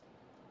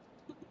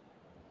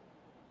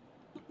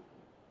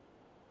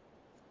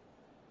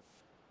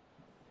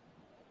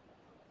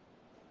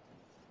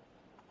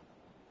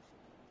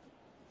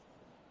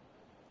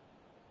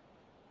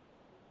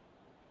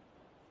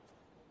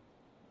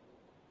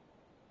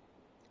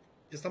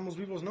Ya estamos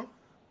vivos, ¿no?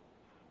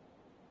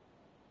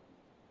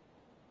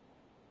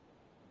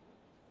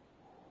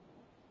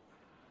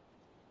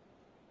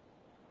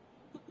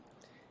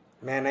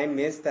 Man, I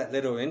missed that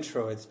little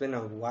intro. It's been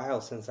a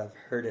while since I've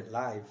heard it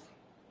live.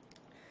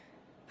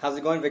 How's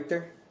it going,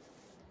 Victor?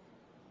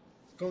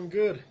 It's going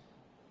good.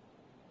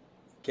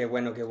 Qué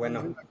bueno, qué It's going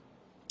bueno. good.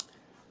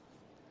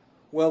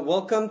 Well,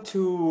 welcome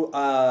to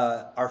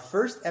our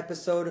first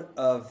episode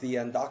of the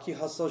Undocu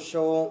Hustle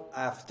Show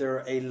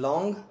after a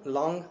long,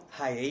 long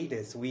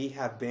hiatus. We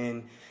have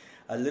been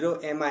a little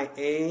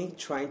MIA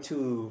trying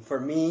to,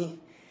 for me,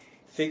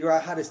 figure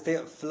out how to stay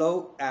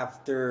afloat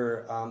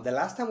after the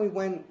last time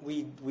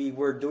we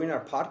were doing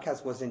our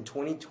podcast was in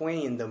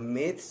 2020 in the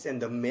midst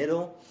and the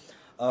middle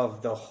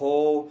of the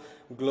whole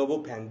global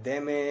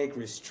pandemic,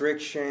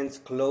 restrictions,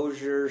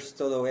 closures,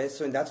 todo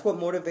eso. And that's what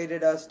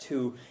motivated us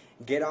to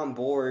get on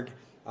board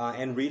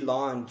and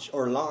relaunch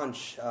or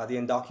launch the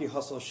Undocu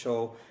Hustle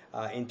Show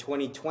in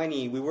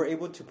 2020. We were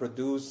able to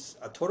produce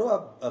a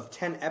total of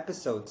 10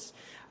 episodes.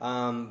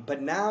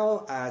 But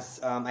now, as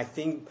I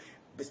think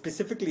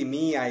specifically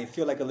me, I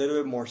feel like a little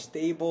bit more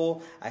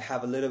stable. I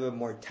have a little bit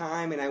more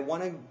time, and I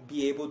want to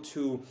be able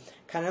to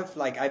kind of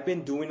like I've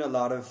been doing a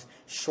lot of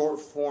short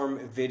form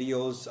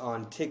videos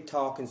on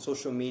TikTok and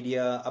social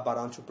media about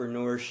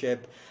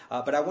entrepreneurship,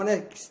 but I want to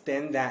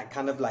extend that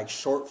kind of like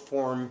short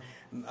form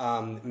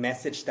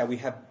message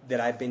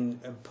that I've been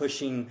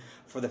pushing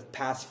for the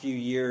past few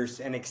years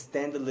and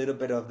extend a little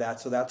bit of that.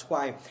 So that's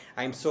why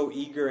I'm so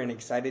eager and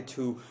excited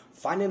to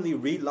finally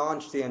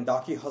relaunch the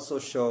Andaki Hustle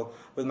Show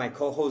with my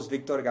co-host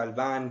Victor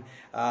Galvan,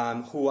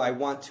 who I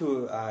want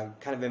to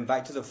kind of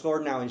invite to the floor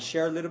now and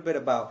share a little bit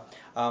about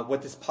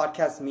what this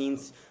podcast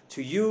means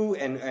to you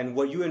and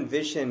what you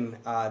envision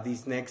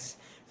these next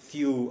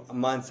few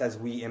months as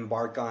we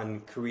embark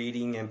on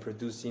creating and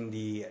producing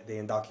the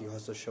Andaki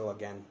Hustle Show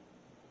again.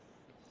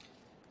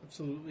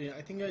 Absolutely.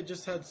 I think I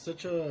just had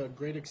such a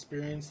great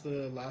experience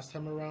the last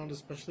time around,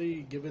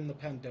 especially given the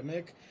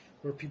pandemic,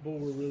 where people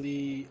were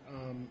really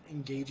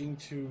engaging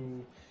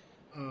to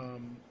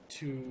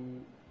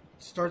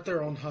start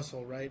their own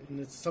hustle, right?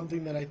 And it's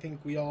something that I think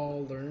we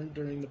all learned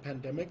during the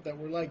pandemic that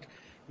we're like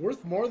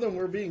worth more than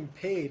we're being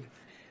paid.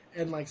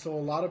 And like so a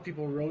lot of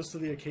people rose to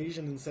the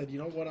occasion and said, you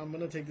know what, I'm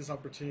going to take this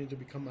opportunity to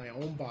become my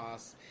own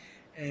boss.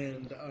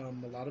 And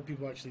a lot of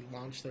people actually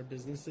launched their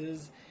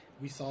businesses.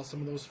 We saw some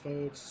of those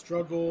folks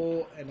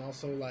struggle and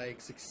also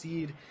like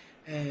succeed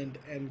and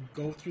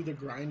go through the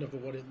grind of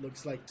what it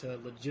looks like to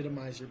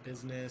legitimize your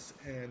business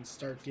and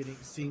start getting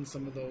seeing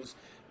some of those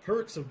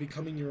perks of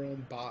becoming your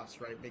own boss,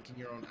 right? Making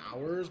your own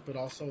hours, but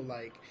also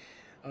like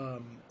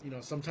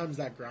sometimes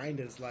that grind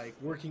is like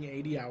working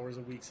 80 hours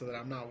a week so that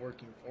I'm not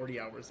working 40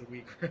 hours a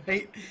week,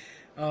 right?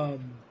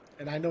 Um,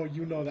 and I know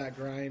you know that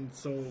grind.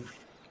 So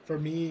for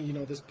me,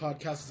 this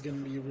podcast is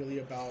going to be really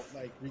about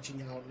like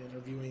reaching out and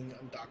interviewing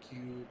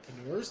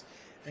docupreneurs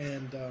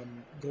and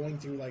going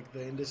through like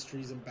the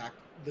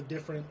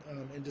different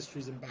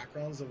industries and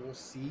backgrounds that we'll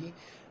see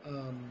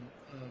um,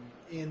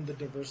 in the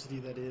diversity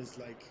that is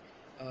like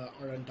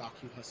our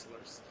undocu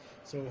hustlers.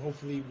 So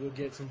hopefully we'll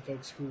get some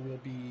folks who will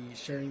be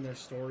sharing their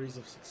stories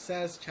of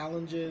success,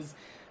 challenges,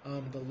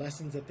 the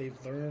lessons that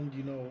they've learned.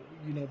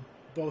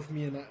 Both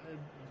me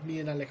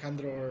and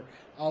Alejandro are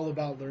all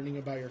about learning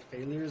about your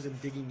failures and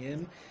digging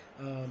in.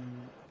 Um,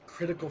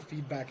 Critical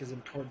feedback is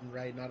important,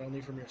 right? Not only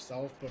from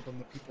yourself, but from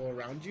the people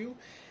around you,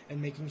 and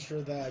making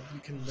sure that you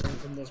can learn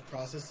from those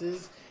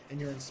processes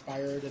and you're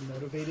inspired and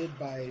motivated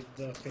by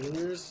the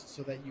failures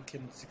so that you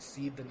can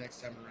succeed the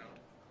next time around.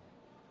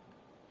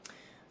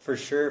 For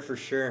sure, for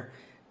sure.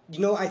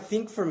 I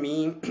think for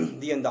me,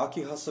 the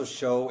Andaki Hustle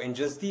show and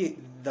just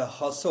the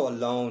hustle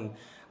alone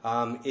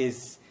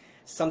is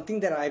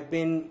something that I've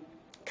been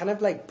kind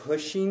of like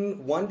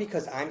pushing. One,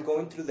 because I'm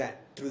going through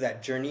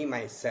that journey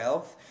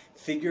myself,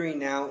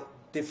 figuring out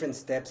different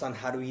steps on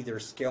how to either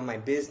scale my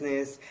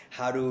business,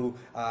 how to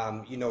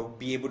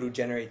be able to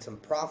generate some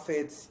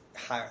profits,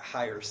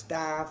 hire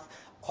staff,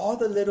 all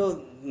the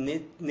little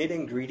nit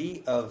and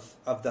gritty of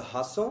the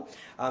hustle.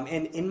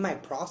 And in my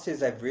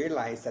process, I've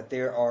realized that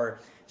there are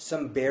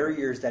some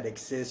barriers that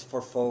exist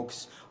for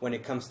folks when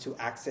it comes to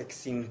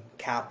accessing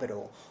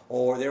capital,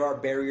 or there are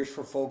barriers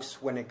for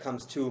folks when it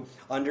comes to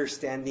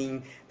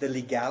understanding the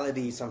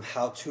legalities on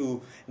how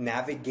to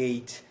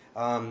navigate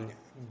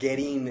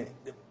getting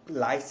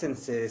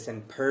licenses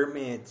and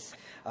permits,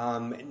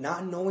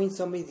 not knowing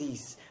some of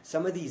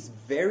these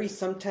very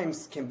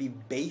sometimes can be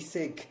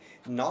basic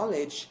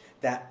knowledge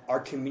that our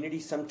community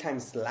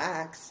sometimes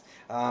lacks,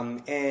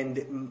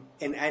 and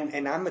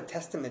I'm a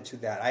testament to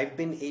that. I've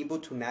been able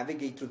to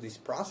navigate through these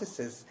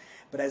processes,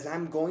 but as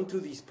I'm going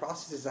through these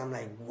processes, I'm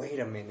like, wait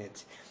a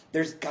minute,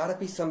 there's got to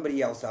be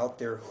somebody else out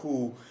there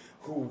who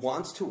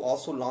wants to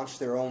also launch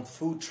their own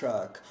food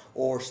truck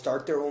or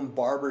start their own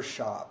barber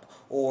shop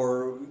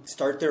or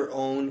start their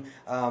own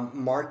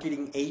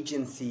marketing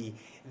agency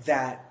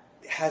that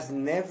has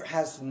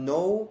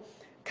no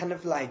kind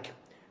of like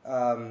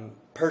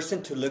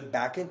person to look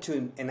back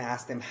into and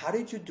ask them, how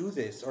did you do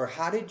this? Or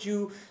how did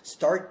you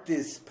start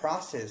this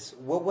process?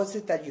 What was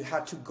it that you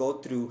had to go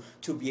through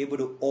to be able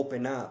to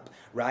open up,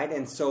 right?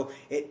 And so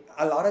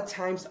a lot of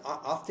times,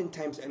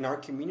 oftentimes in our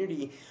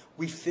community,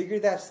 we figure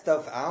that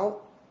stuff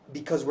out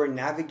because we're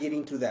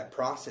navigating through that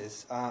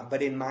process.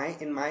 But in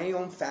my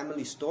own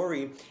family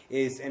story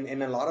is,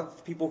 and a lot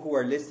of people who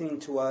are listening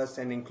to us,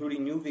 and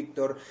including you,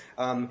 Victor,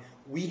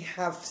 we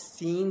have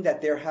seen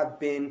that there have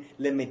been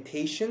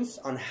limitations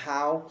on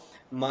how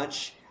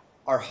much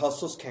our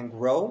hustles can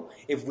grow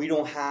if we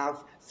don't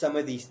have some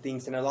of these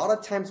things. And a lot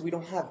of times we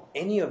don't have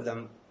any of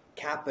them: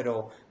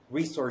 capital,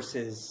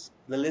 resources,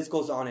 the list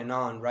goes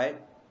on, right?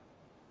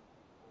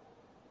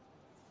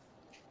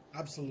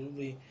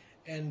 Absolutely.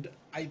 And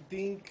I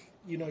think,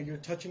 you're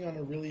touching on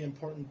a really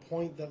important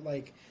point that,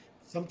 like,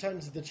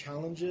 sometimes the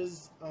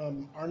challenges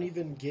aren't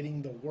even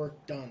getting the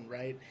work done,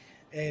 right?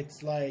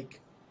 It's like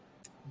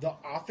the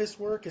office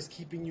work is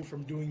keeping you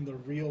from doing the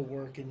real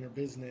work in your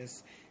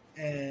business.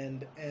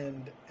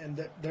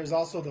 There's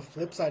also the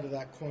flip side of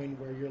that coin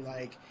where you're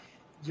like,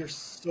 you're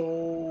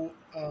so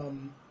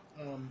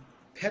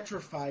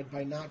petrified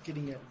by not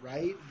getting it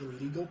right, the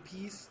legal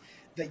piece,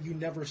 that you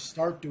never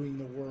start doing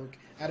the work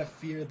out of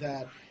fear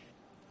that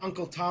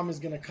Uncle Tom is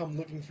going to come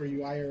looking for you,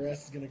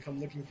 IRS is going to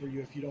come looking for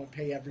you if you don't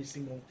pay every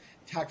single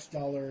tax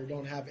dollar, or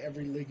don't have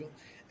every legal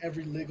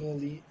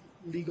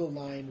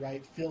line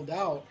right filled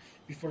out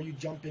before you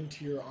jump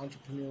into your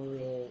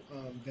entrepreneurial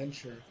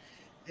venture.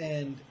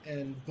 And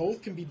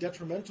both can be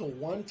detrimental.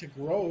 One, to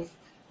growth,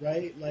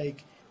 right?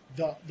 Like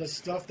the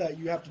stuff that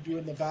you have to do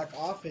in the back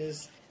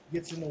office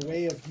gets in the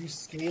way of you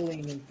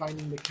scaling and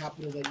finding the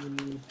capital that you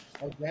need,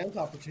 or grant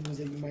opportunities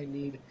that you might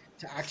need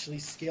to actually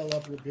scale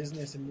up your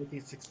business and make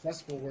it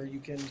successful, where you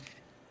can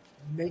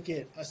make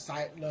a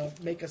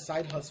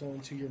side hustle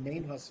into your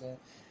main hustle.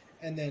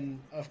 And then,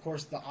 of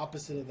course, the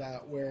opposite of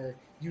that, where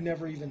you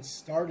never even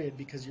started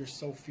because you're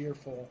so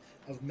fearful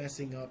of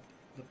messing up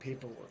the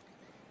paperwork.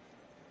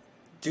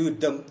 Dude,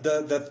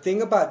 the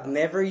thing about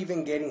never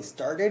even getting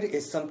started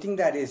is something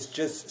that is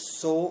just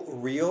so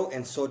real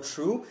and so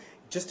true.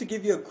 Just to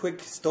give you a quick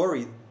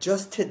story,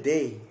 just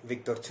today,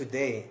 Victor,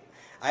 today,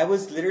 I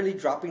was literally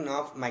dropping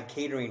off my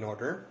catering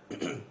order.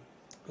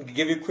 To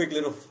give you a quick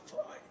little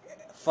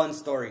fun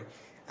story.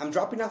 I'm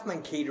dropping off my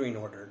catering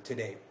order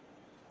today.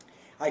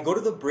 I go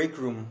to the break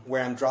room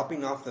where I'm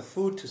dropping off the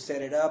food to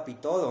set it up y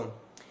todo.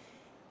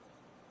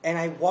 And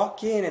I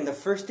walk in, and the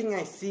first thing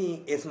I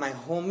see is my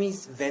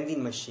homie's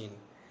vending machine.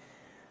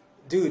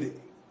 Dude,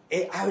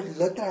 I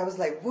looked at it, I was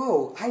like,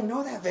 whoa, I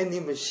know that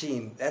vending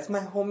machine. That's my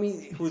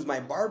homie who's my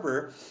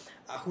barber,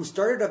 who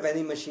started a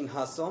vending machine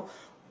hustle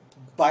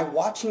by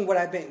watching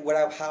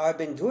how I've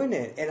been doing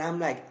it. And I'm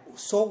like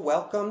so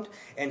welcomed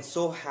and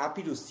so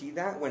happy to see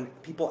that when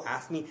people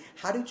ask me,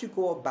 how did you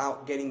go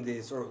about getting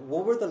this? Or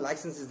what were the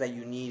licenses that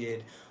you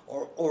needed?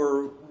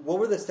 Or what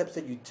were the steps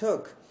that you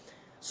took?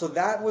 So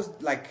that was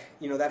like,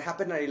 that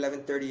happened at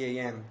 11:30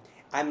 a.m.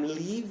 I'm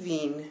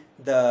leaving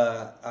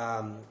the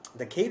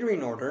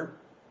catering order,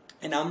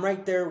 and I'm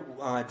right there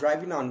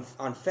driving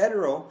on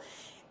Federal,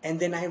 and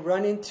then I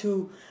run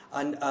into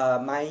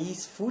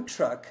Mai's food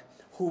truck,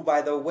 who,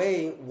 by the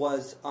way,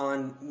 was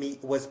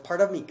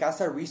part of Mi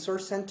Casa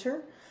Resource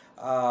Center.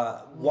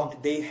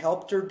 They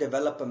helped her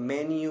develop a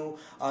menu,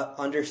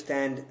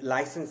 understand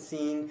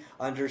licensing,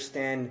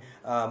 understand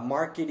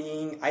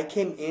marketing. I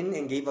came in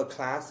and gave a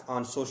class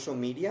on social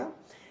media.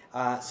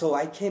 So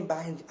I came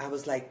by and I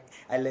was like,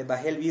 I le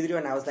bajé el vidrio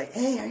and I was like,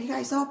 hey, are you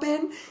guys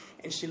open?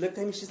 And she looked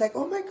at me, she's like,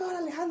 oh my God,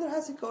 Alejandro,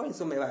 how's it going?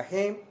 So me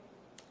bajé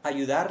a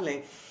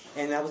ayudarle.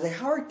 And I was like,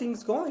 how are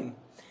things going?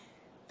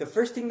 The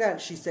first thing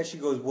that she said, she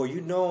goes, well,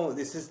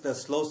 this is the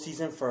slow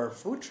season for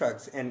food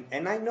trucks. And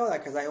I know that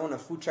because I own a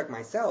food truck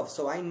myself.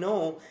 So I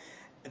know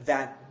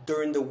that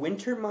during the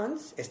winter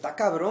months, está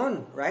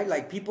cabrón, right?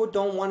 Like, people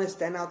don't want to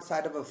stand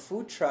outside of a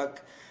food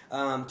truck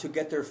to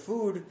get their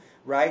food,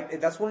 right?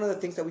 And that's one of the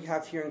things that we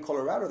have here in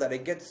Colorado, that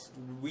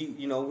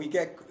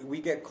we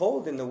get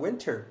cold in the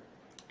winter,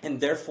 and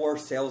therefore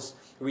sales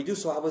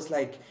reduce. So I was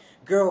like,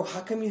 girl,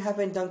 how come you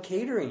haven't done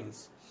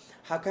caterings?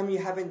 How come you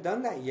haven't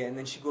done that yet? And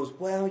then she goes,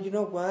 well, you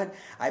know what?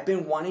 I've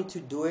been wanting to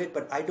do it,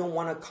 but I don't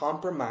want to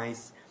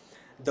compromise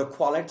the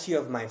quality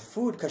of my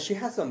food, because she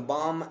has some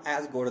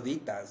bomb-ass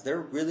gorditas. They're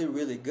really,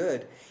 really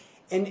good.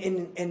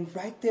 And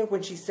right there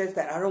when she says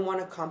that, I don't want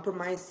to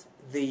compromise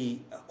the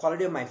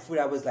quality of my food,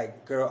 I was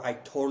like, girl, I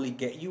totally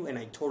get you, and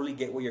I totally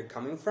get where you're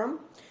coming from,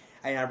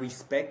 and I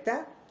respect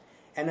that.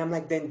 And I'm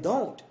like, then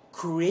don't.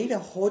 Create a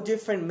whole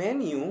different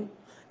menu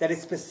that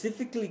is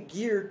specifically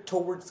geared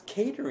towards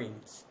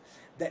caterings.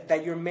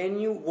 That your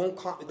menu won't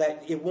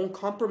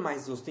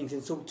compromise those things.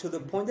 And so, to the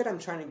point that I'm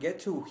trying to get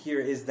to here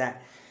is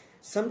that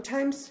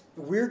sometimes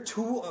we're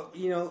too,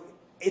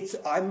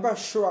 I'm not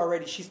sure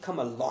already she's come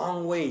a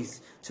long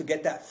ways to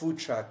get that food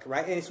truck,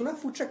 right? And it's una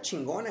food truck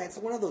chingona. It's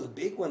one of those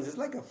big ones. It's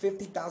like a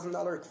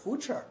 $50,000 food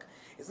truck.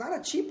 It's not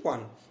a cheap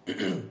one.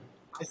 I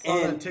saw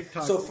that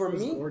TikTok. So for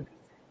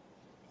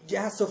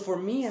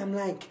me, I'm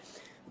like,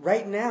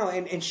 right now,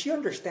 and she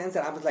understands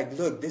that. I was like,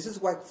 look, this is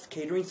why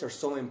caterings are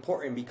so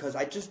important, because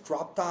I just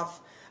dropped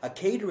off a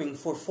catering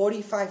for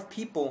 45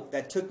 people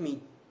that took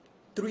me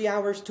 3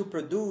 hours to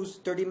produce,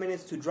 30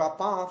 minutes to drop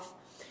off.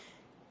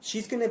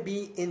 She's going to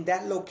be in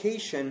that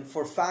location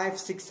for 5,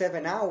 6,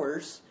 7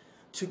 hours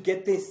to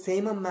get the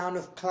same amount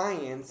of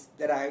clients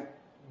that I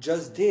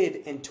just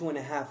did in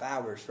 2.5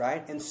 hours,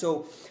 right? And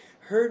so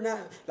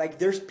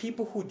there's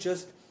people who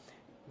just,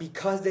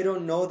 because they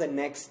don't know the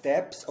next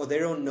steps, or they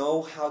don't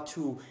know how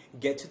to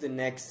get to the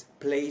next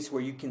place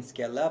where you can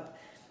scale up,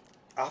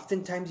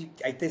 oftentimes te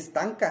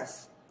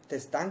estancas.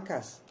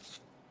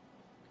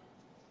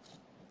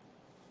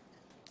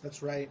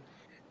 That's right.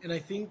 And I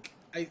think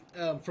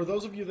for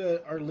those of you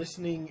that are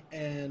listening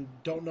and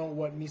don't know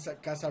what Mi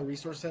Casa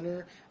Resource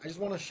Center, I just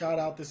want to shout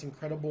out this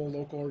incredible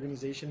local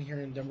organization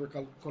here in Denver,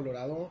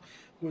 Colorado,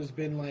 who has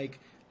been like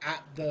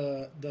at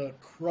the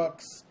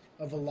crux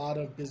of a lot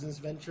of business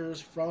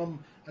ventures,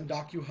 from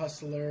undocu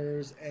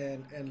hustlers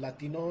and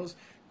Latinos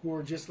who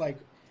are just like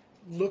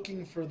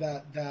looking for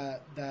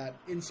that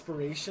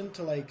inspiration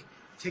to like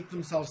take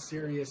themselves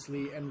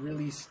seriously and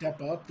really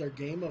step up their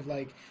game of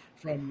like,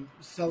 from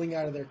selling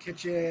out of their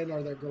kitchen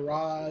or their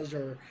garage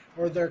or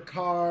their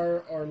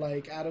car, or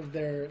like out of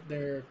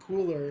their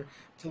cooler,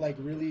 to like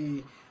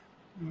really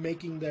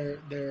making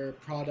their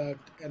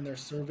product and their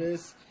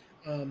service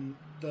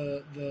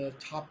the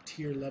top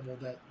tier level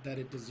that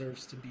it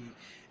deserves to be.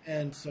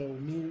 And so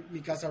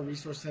Mi Casa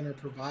Resource Center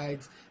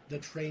provides the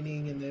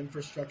training and the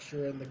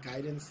infrastructure and the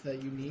guidance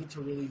that you need to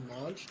really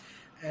launch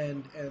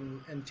and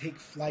take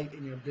flight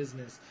in your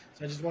business.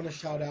 So I just want to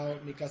shout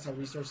out Mi Casa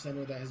Resource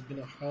Center, that has been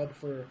a hub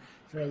for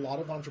a lot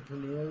of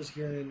entrepreneurs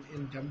here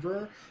in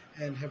Denver,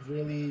 and have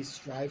really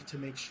strived to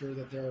make sure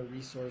that they're a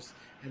resource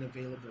and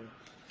available.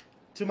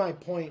 To my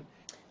point,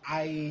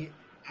 I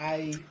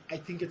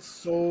think it's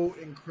so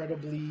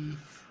incredibly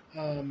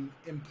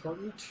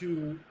important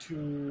to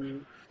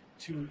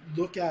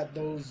look at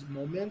those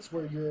moments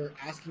where you're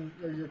asking,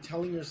 or you're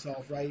telling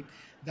yourself, right,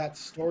 that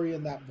story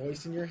and that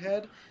voice in your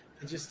head,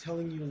 and just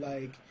telling you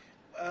like,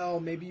 well,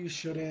 maybe you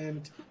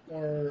shouldn't,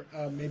 or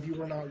maybe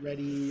we're not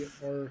ready,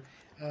 or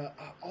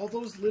all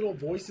those little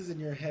voices in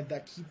your head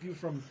that keep you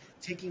from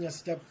taking a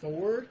step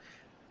forward.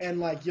 And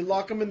like, you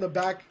lock them in the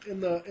back, in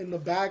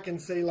the back,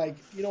 and say like,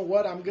 you know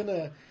what, I'm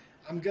gonna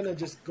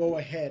just go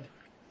ahead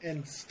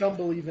and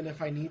stumble, even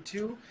if I need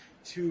to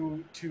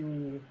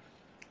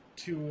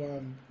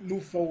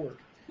move forward,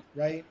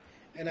 right?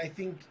 And I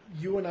think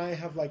you and I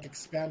have like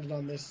expanded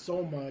on this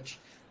so much,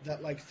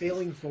 that like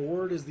failing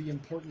forward is the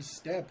important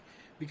step,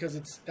 because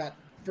it's that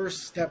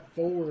first step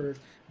forward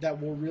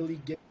that will really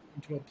get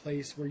into a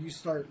place where you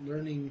start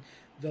learning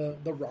the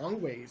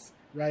wrong ways,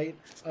 right,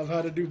 of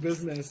how to do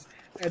business,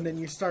 and then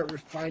you start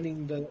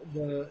refining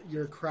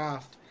your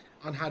craft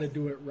on how to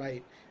do it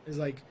right. It's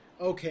like,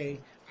 okay,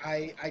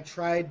 I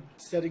tried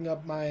setting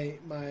up my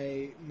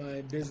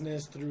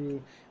business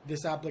through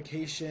this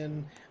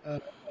application,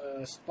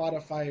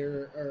 Spotify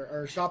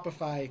or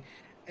Shopify,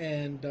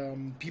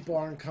 and people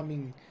aren't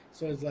coming.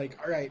 So it's like,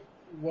 all right,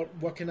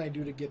 what can I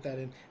do to get that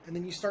in? And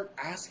then you start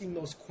asking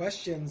those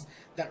questions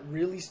that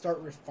really start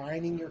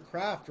refining your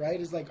craft, right?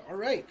 It's like, all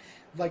right,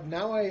 like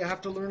now I have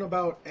to learn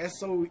about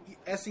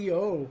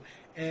SEO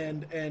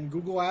and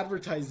Google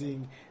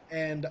advertising,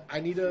 and I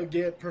need to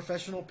get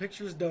professional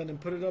pictures done and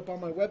put it up on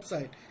my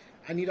website.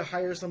 I need to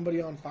hire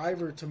somebody on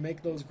Fiverr to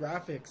make those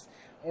graphics,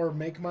 or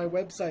make my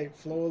website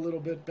flow a little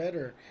bit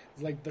better.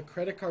 It's like the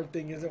credit card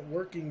thing isn't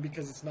working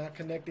because it's not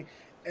connecting.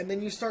 And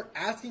then you start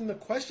asking the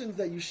questions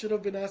that you should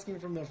have been asking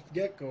from the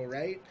get-go,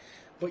 right?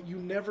 But you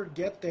never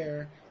get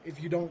there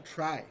if you don't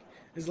try.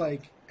 It's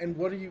like, and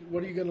what are you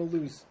going to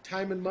lose?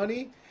 Time and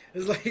money?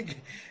 It's like,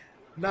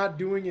 not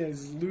doing it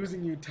is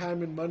losing you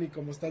time and money.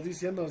 Como estás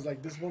diciendo, it's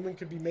like, this woman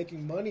could be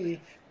making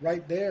money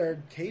right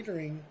there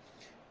catering,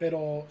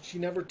 pero she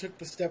never took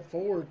the step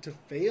forward to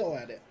fail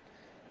at it.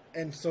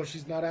 And so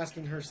she's not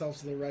asking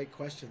herself the right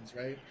questions,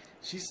 right?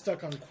 She's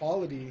stuck on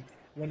quality,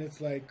 when it's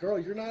like, girl,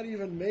 you're not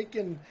even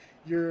making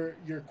your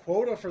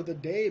quota for the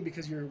day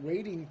because you're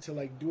waiting to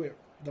like do it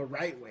the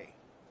right way.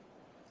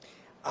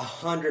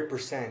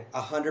 100%.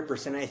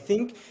 I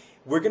think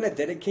we're gonna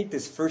dedicate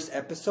this first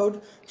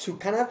episode to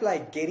kind of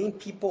like getting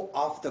people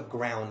off the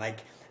ground. Like,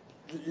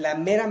 la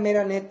mera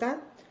neta,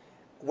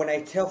 when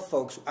I tell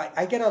folks,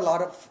 I get a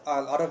lot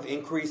of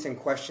inquiries and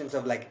questions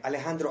of like,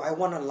 Alejandro, I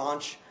want to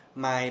launch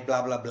my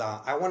blah blah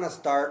blah. I want to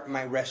start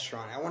my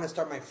restaurant. I want to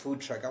start my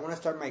food truck. I want to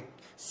start my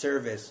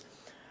service,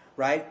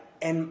 right?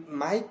 And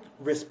my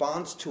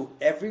response to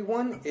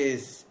everyone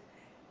is,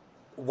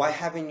 why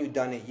haven't you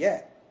done it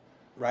yet?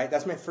 Right?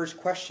 That's my first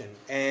question.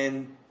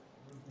 And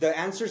the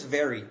answers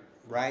vary,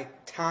 right?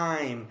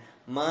 Time,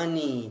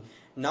 money,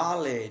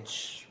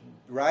 knowledge,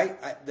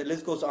 right? The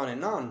list goes on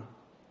and on.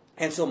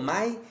 And so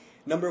my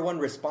number one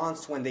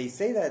response when they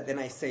say that, then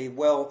I say,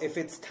 well, if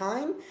it's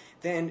time,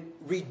 then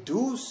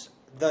reduce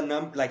the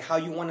number, like how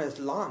you want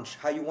to launch,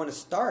 how you want to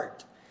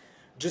start.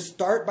 Just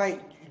start by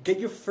get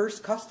your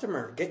first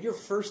customer, get your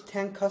first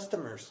 10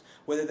 customers,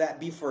 whether that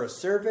be for a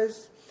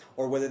service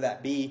or whether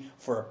that be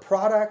for a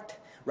product,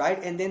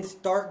 right? And then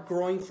start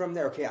growing from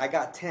there. Okay, I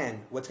got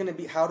 10. What's going to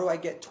be, how do I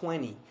get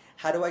 20?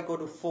 How do I go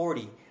to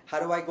 40? How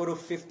do I go to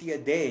 50 a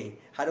day?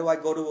 How do I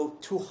go to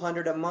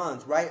 200 a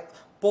month, right?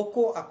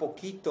 Poco a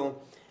poquito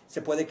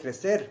se puede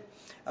crecer.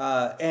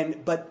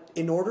 But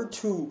in order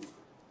to,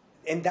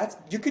 and that's,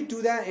 you could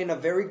do that in a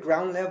very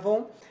ground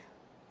level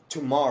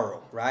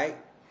tomorrow, right?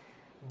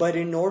 But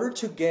in order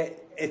to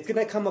get, it's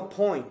going to come a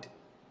point,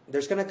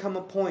 there's going to come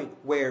a point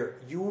where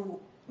you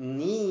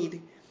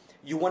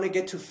want to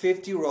get to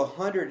 50 or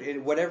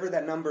 100, whatever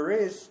that number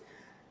is,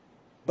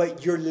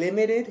 but you're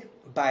limited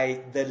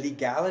by the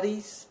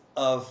legalities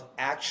of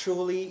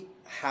actually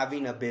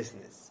having a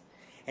business.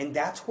 And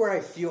that's where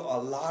I feel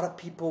a lot of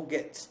people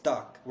get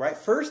stuck, right?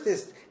 First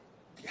is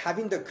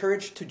having the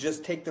courage to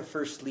just take the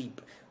first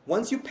leap.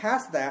 Once you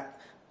pass that,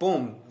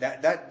 boom,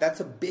 that's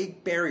a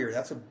big barrier.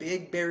 That's a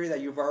big barrier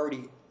that you've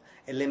already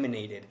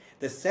eliminated.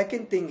 The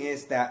second thing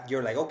is that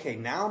you're like, okay,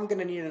 now I'm going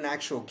to need an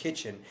actual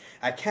kitchen.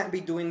 I can't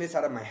be doing this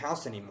out of my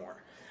house anymore,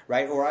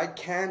 right? Or I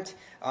can't,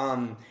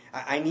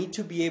 I need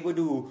to be able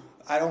to,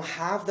 I don't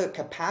have the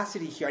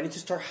capacity here. I need to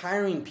start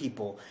hiring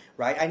people,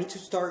 right? I need to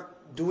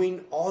start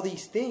doing all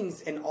these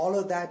things, and all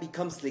of that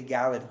becomes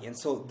legality. And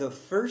so the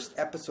first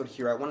episode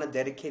here, I want to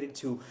dedicate it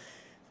to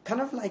kind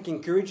of like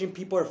encouraging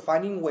people or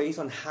finding ways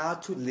on how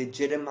to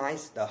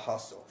legitimize the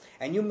hustle.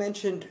 And you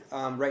mentioned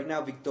right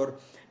now, Victor,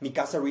 Mi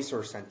Casa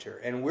Resource Center,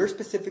 and we're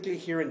specifically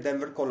here in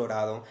Denver,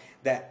 Colorado.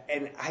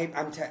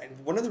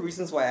 One of the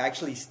reasons why I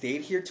actually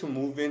stayed here to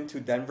move into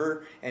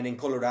Denver and in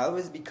Colorado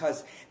is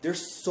because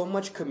there's so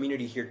much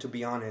community here. To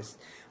be honest,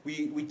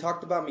 we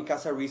talked about Mi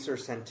Casa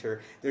Resource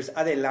Center. There's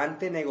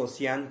Adelante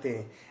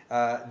Negociante.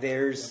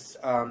 There's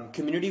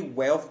community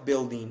wealth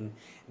building.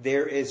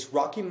 There is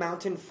Rocky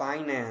Mountain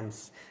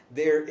Finance.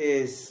 There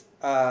is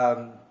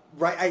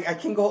right. I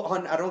can go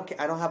on. I don't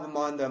have them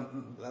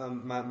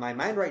on my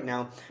mind right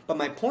now. But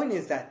my point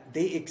is that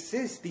they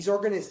exist. These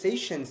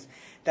organizations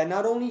that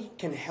not only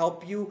can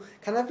help you,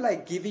 kind of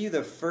like give you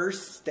the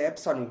first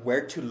steps on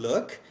where to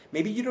look.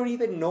 Maybe you don't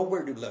even know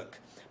where to look.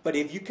 But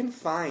if you can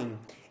find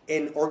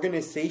an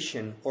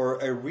organization or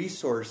a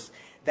resource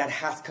that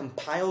has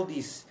compiled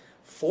these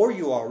for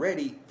you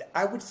already,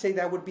 I would say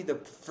that would be the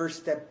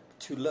first step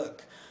to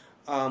look.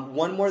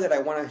 One more that I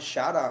want to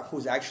shout out,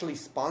 who's actually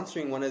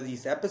sponsoring one of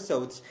these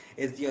episodes,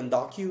 is the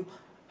Undocu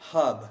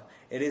Hub.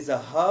 It is a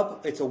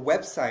hub, it's a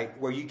website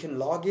where you can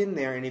log in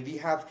there, and if you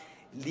have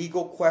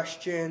legal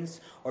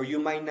questions, or you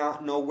might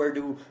not know where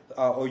to,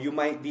 or you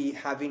might be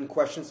having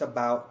questions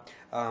about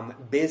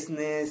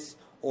business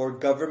or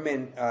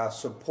government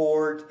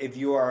support, if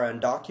you are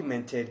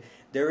undocumented,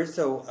 there is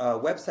a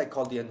website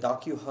called the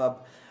Undocu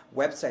Hub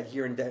website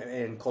here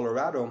in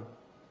Colorado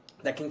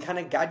that can kind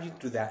of guide you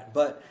through that.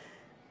 But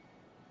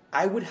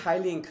I would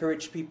highly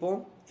encourage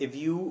people, if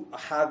you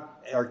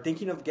are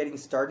thinking of getting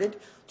started,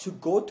 to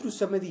go through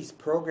some of these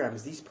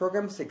programs. These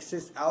programs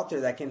exist out there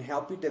that can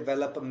help you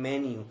develop a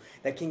menu,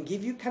 that can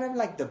give you kind of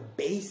like the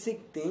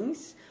basic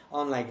things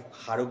on like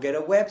how to get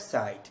a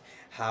website,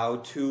 how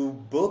to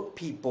book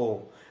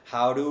people,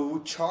 how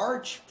to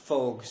charge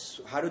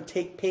folks, how to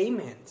take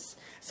payments.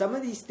 Some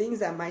of these things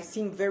that might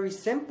seem very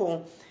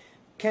simple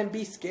can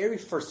be scary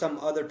for some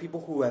other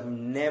people who have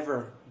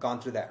never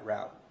gone through that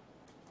route.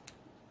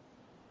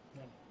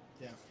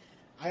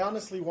 I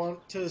honestly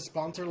want to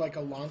sponsor like a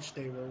launch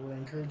day where we're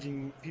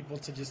encouraging people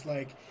to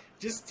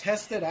just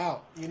test it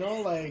out. You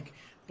know, like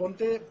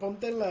ponte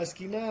en la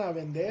esquina a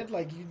vender.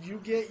 Like you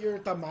get your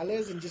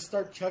tamales and just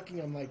start chucking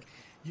them. Like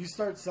you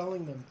start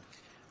selling them.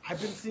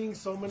 I've been seeing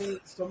so many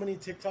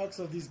TikToks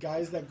of these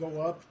guys that go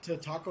up to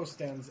taco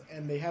stands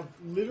and they have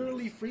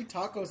literally free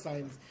taco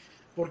signs,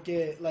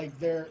 porque like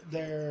they're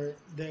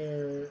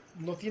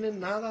no tienen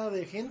nada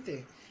de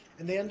gente,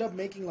 and they end up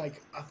making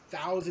like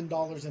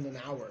 $1,000 in an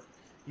hour.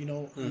 You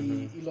know,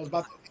 y los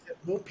vatos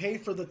will pay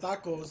for the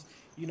tacos,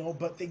 you know,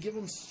 but they give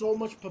them so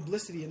much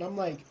publicity. And I'm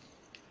like,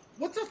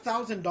 what's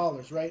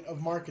 $1,000, right,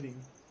 of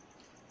marketing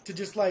to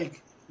just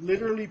like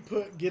literally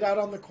get out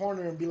on the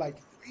corner and be like,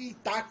 free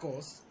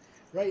tacos,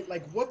 right?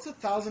 Like, what's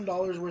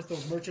 $1,000 worth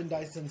of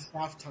merchandise and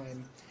staff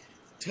time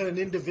to an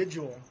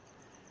individual,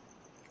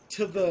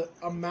 to the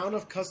amount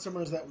of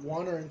customers that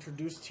want to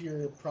introduce to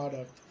your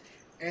product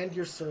and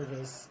your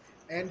service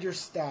and your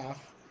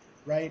staff,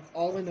 right,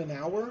 all in an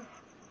hour?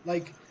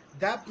 Like,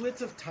 that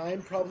blitz of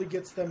time probably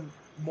gets them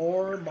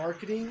more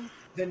marketing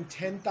than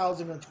 $10,000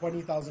 or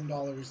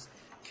 $20,000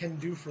 can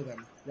do for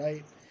them,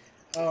 right?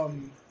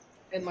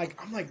 And like,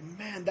 I'm like,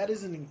 man, that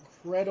is an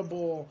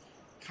incredible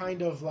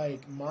kind of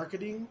like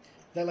marketing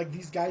that like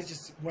these guys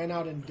just went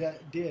out and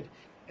did.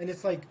 And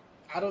it's like,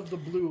 out of the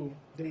blue,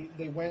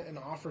 they went and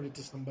offered it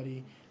to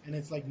somebody, and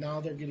it's like now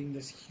they're getting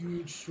this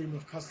huge stream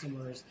of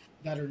customers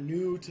that are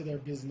new to their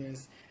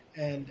business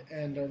and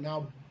are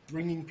now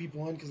bringing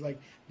people in, because like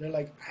they're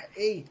like,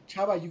 hey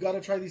chava, you got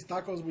to try these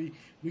tacos.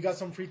 We got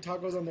some free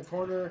tacos on the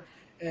corner,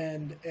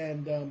 and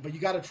but you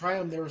got to try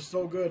them. They were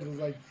so good. It was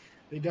like,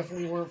 they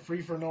definitely weren't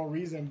free for no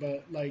reason.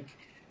 But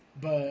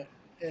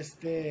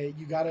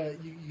you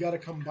gotta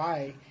come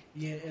by,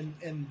 yeah,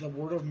 and the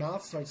word of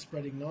mouth starts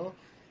spreading, no.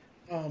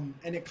 And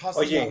it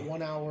costs you that Oye,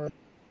 1 hour,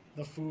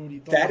 the food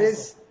y todo that eso.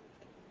 is,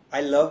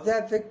 I love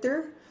that,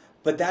 Victor,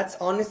 but that's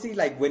honestly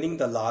like winning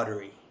the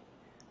lottery.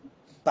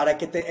 Para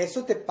que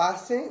eso te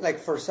pase, like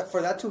for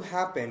that to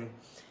happen,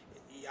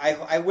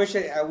 I wish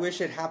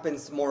it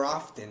happens more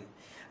often.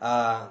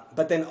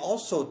 But then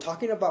also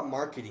talking about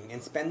marketing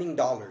and spending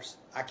dollars.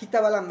 Aquí te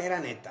va la mera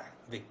neta,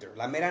 Victor,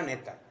 la mera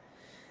neta.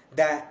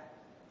 That,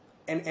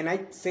 and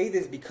I say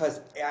this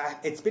because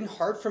it's been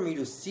hard for me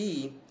to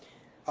see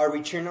a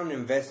return on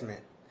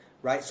investment,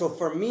 right? So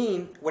for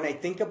me, when I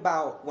think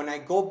about when I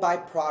go buy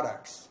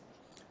products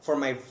for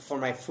my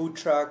food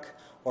truck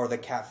or the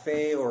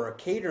cafe or a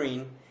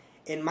catering,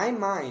 in my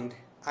mind,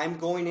 I'm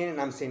going in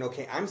and I'm saying,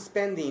 okay, I'm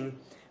spending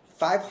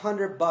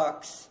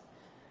 $500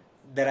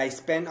 that I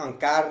spend on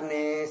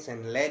carnes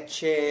and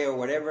leche or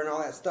whatever and all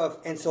that stuff.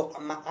 And so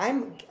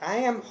I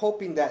am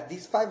hoping that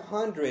these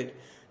 500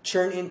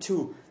 turn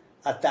into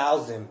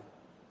 1,000.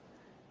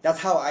 That's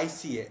how I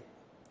see it.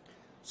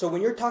 So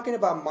when you're talking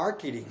about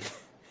marketing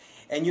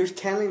and you're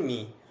telling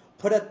me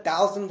put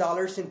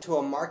 $1,000 into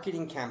a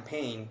marketing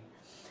campaign,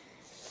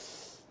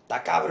 ta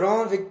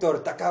cabrón, Victor,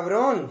 ta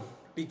cabrón.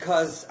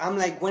 Because I'm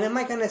like, when am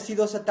I gonna see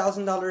those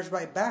 $1,000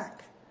 right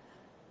back?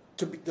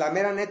 To be la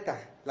mera neta,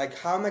 like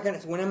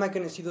when am I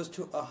gonna see those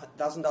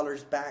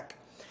 $1,000 back?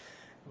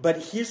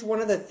 But here's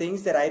one of the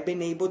things that I've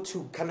been able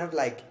to kind of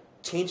like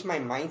change my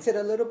mindset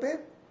a little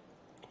bit.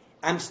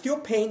 I'm still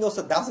paying those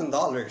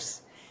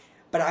 $1,000,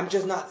 but I'm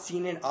just not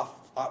seeing it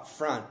up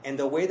front. And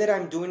the way that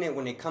I'm doing it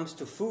when it comes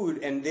to food,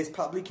 and this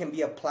probably can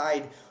be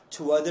applied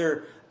to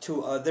other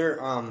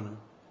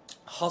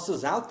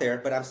hustles out there,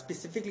 but I'm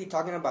specifically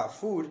talking about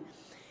food,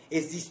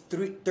 is these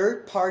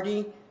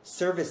third-party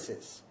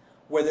services,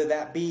 whether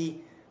that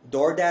be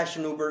DoorDash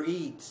and Uber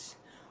Eats,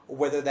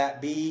 whether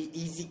that be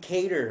Easy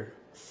Cater,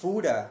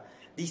 Fuda,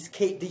 these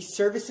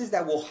services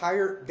that will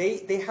hire,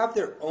 they have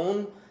their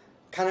own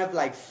kind of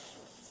like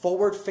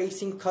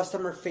forward-facing,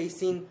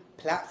 customer-facing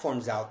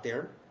platforms out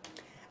there.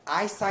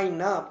 I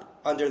sign up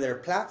under their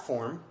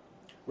platform,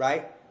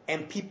 right?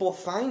 And people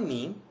find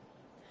me,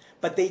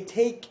 but they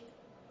take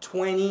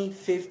 20,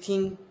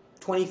 15,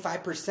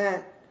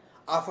 25%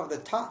 off of the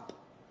top,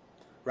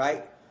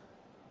 right?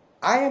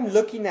 I am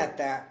looking at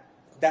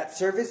that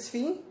service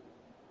fee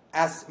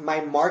as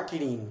my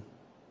marketing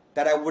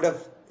that I would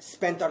have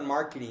spent on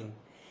marketing.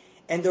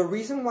 And the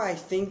reason why I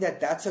think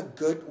that that's a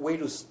good way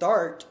to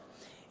start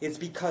is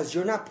because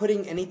you're not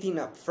putting anything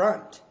up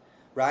front,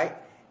 right?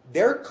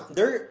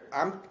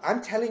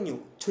 I'm telling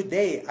you,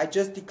 today I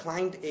just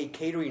declined a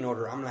catering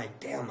order. I'm like,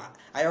 damn,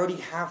 I already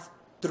have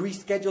 3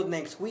 scheduled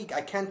next week.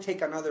 I can't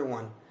take another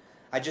one.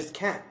 I just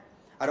can't.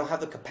 I don't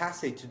have the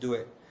capacity to do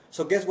it.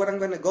 So guess what I'm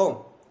going to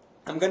go?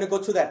 I'm going to go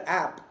to that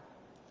app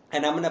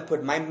and I'm going to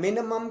put my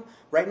minimum.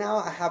 Right now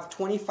I have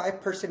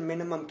 25%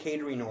 minimum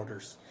catering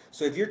orders.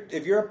 So if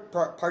you're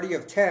a party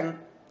of 10,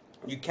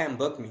 you can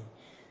book me.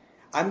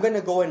 I'm going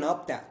to go and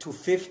up that to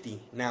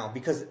 50 now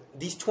because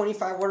these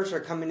 25 orders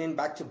are coming in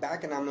back to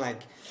back and I'm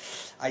like,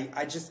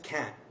 I just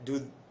can't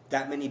do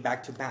that many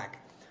back to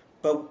back.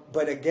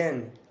 But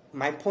again,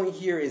 my point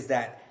here is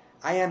that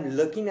I am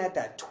looking at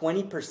that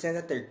 20%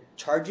 that they're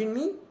charging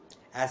me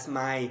as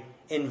my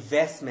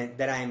investment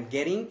that I am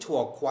getting to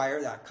acquire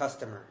that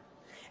customer.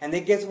 And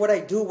then guess what I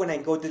do when I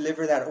go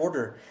deliver that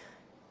order?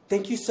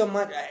 Thank you so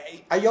much.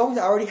 I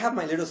already have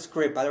my little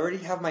script. I already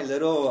have my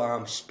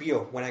little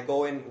spiel when I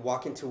go and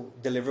walk in to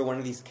deliver one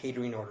of these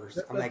catering orders.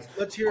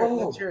 Let's hear it.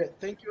 Let's hear it.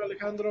 Thank you,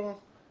 Alejandro.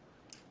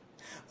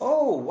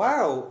 Oh,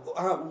 wow.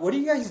 What do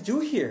you guys do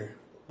here?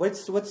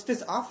 What's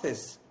this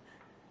office?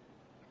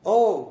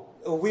 Oh,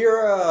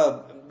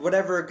 we're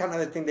whatever kind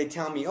of thing they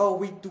tell me. Oh,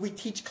 we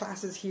teach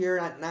classes here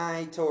at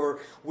night, or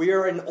we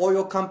are an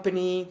oil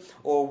company,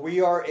 or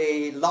we are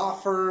a law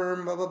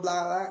firm, blah blah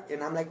blah.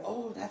 And I'm like,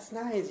 oh, that's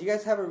nice. You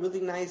guys have a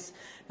really nice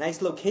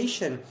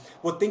location.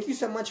 Well, thank you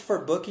so much for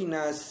booking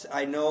us.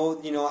 I know,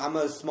 I'm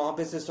a small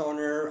business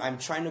owner. I'm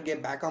trying to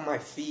get back on my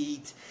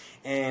feet,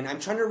 and I'm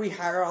trying to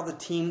rehire all the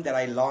team that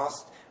I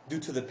lost due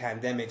to the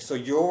pandemic. So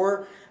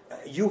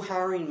you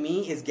hiring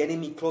me is getting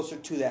me closer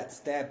to that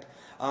step.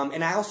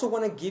 And I also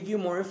want to give you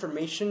more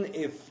information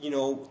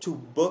to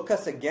book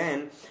us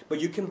again, but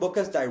you can book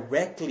us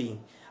directly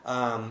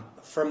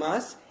from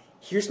us.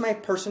 Here's my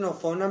personal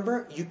phone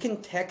number. You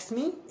can text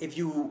me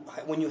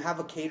when you have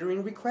a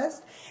catering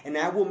request, and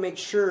I will make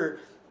sure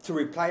to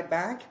reply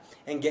back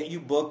and get you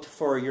booked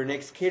for your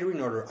next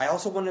catering order. I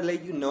also want to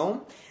let you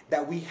know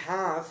that we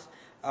have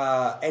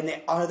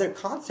and other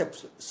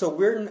concepts. So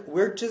we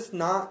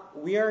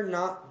are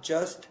not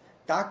just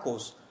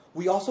tacos.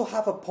 We also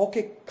have a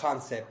poke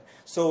concept.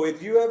 So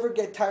if you ever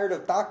get tired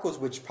of tacos,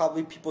 which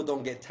probably people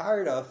don't get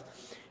tired of,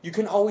 you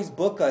can always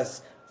book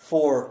us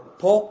for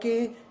poke,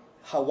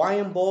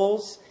 Hawaiian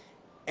bowls,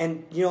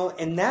 and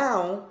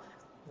now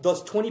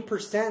those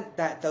 20%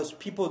 that those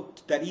people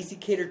that Easy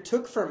Cater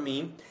took from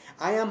me,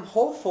 I am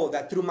hopeful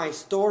that through my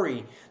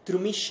story, through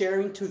me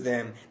sharing to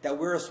them that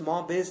we're a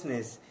small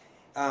business,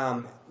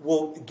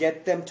 will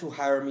get them to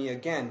hire me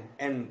again.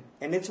 And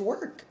it's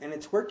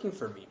working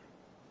for me.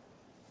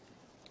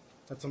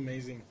 That's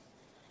amazing.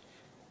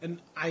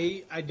 And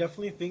I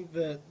definitely think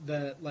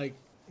that like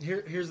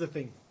here's the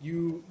thing.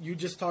 You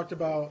just talked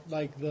about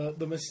like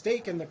the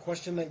mistake and the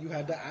question that you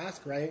had to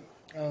ask, right?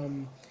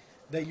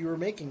 That you were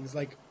making is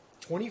like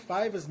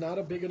 25 is not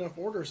a big enough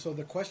order. So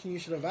the question you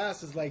should have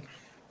asked is like,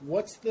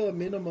 what's the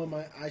minimum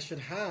I should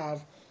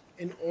have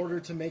in order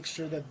to make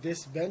sure that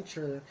this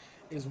venture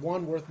is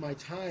one, worth my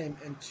time,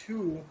 and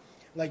two,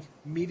 like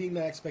meeting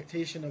the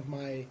expectation of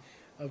my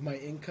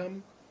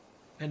income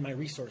and my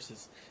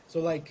resources. So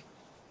like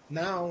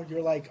now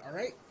you're like, all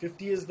right,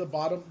 50 is the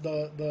bottom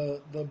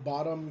the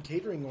bottom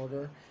catering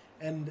order,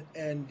 and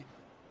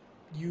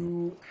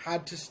you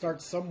had to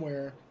start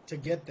somewhere to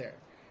get there,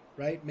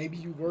 right? Maybe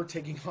you were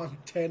taking on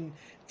 10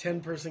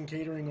 person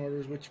catering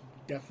orders, which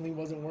definitely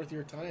wasn't worth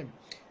your time,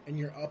 and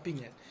you're upping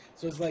it.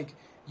 So it's like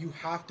you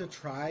have to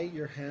try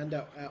your hand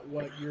at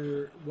what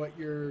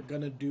you're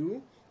gonna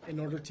do in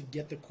order to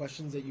get the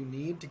questions that you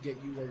need to get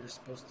you where you're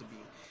supposed to be.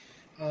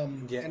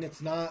 And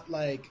it's not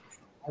like,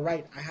 all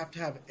right, I have to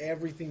have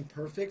everything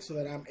perfect so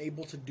that I'm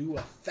able to do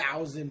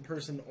 1,000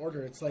 person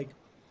order. It's like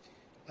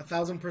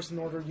 1,000 person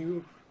order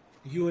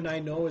you and I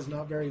know is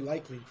not very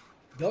likely.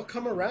 They'll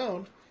come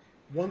around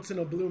once in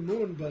a blue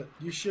moon, but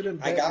you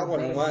shouldn't bet your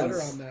bread and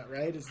butter on that,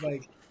 right? It's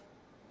like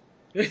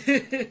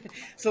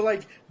so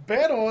like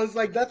pero is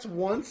like that's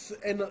once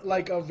in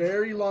like a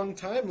very long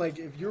time. Like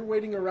if you're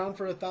waiting around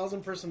for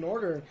 1,000 person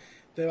order,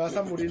 te vas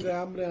a morir de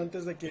hambre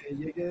antes de que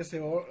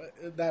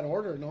llegue that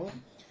order, no?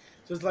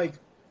 So it's like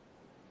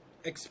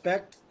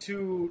expect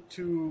to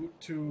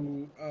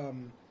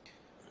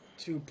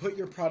put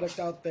your product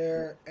out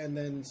there and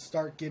then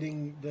start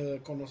getting the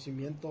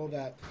conocimiento,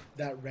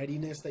 that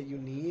readiness that you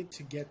need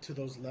to get to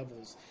those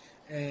levels,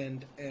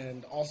 and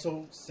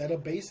also set a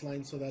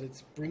baseline so that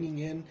it's bringing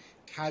in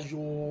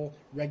casual,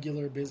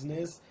 regular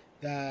business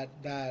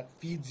that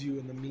feeds you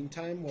in the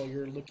meantime while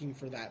you're looking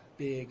for that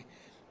big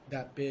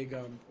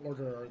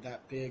order or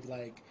that big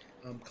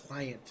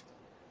client.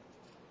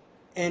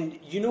 And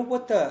you know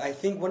what I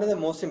think one of the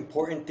most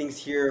important things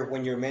here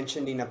when you're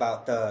mentioning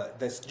about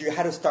you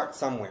had to start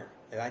somewhere.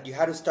 Right? You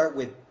had to start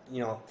with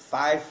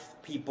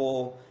 5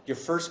 people, your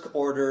first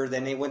order,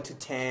 then it went to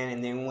 10,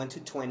 and then it went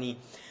to 20.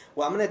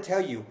 Well, I'm gonna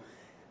tell you,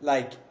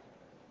 like,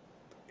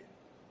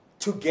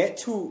 to get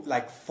to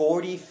like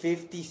 40,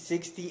 50,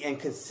 60 and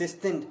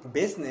consistent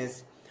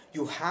business,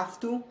 you have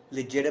to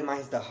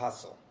legitimize the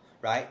hustle,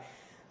 right?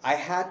 I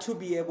had to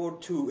be able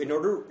to, in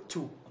order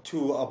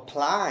to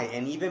apply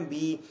and even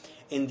be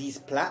in these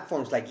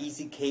platforms like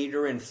Easy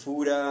Cater and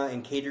Fuda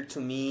and Cater to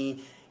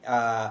Me,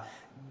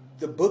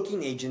 the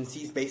booking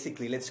agencies,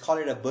 basically, let's call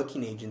it a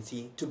booking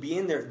agency, to be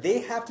in there, they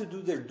have to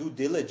do their due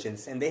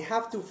diligence, and they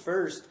have to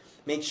first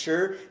make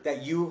sure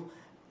that you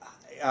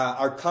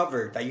are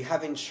covered, that you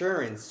have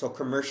insurance. So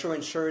commercial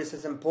insurance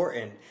is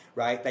important,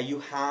 right? That you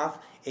have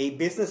a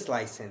business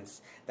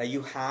license, that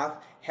you have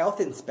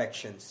health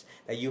inspections,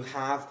 that you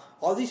have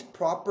all these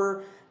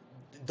proper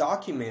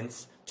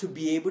documents to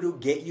be able to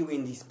get you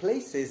in these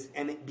places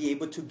and be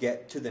able to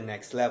get to the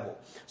next level.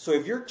 So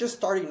if you're just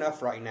starting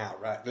off right now,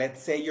 right?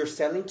 Let's say you're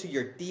selling to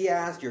your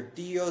tias, your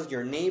tios,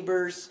 your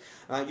neighbors,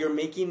 you're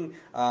making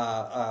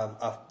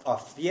a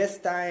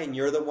fiesta and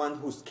you're the one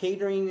who's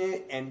catering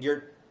it, and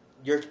you're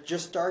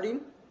just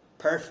starting,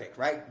 perfect,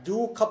 right?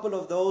 Do a couple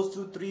of those,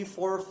 2, 3,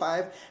 4,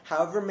 5,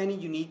 however many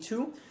you need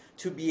to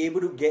be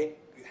able to get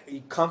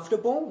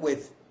comfortable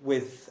with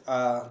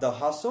the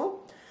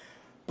hustle.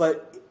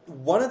 But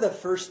one of the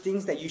first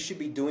things that you should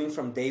be doing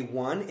from day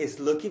one is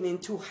looking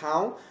into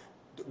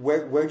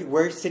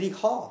where City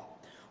Hall,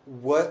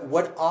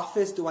 what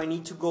office do I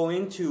need to go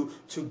into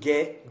to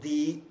get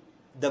the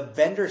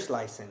vendor's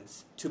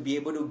license, to be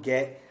able to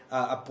get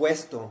a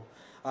puesto.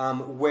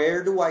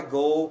 Where do I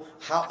go?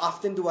 How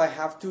often do I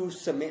have to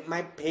submit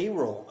my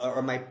payroll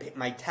or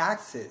my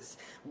taxes?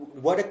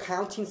 What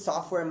accounting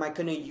software am I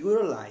going to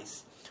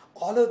utilize?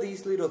 All of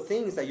these little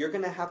things that you're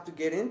going to have to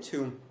get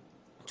into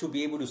to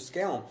be able to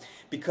scale.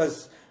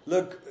 Because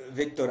look,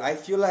 Victor, I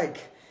feel like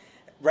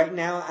right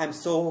now I'm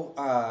so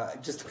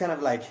just kind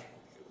of like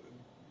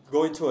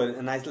going to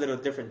a nice little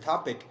different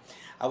topic.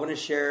 I want to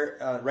share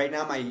right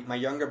now my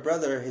younger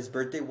brother, his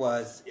birthday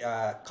was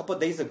a couple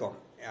of days ago.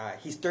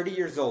 He's 30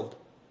 years old.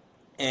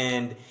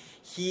 And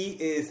he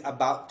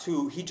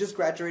just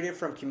graduated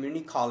from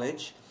community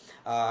college.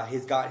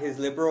 He's got his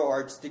liberal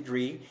arts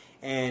degree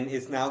and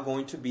is now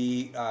going to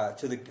be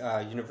to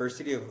the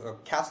University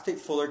of Cal State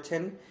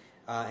Fullerton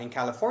in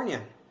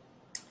California.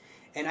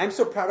 And I'm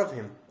so proud of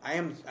him. I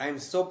am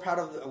so proud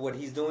of what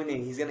he's doing,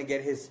 and he's going to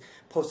get his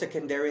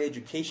post-secondary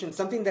education,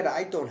 something that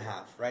I don't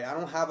have, right? I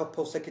don't have a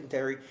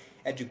post-secondary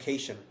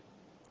education.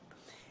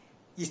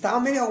 Y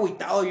estaba medio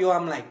agüitado yo.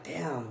 I'm like,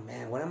 damn,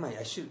 man, what am I?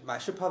 I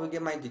should probably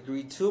get my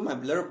degree too. My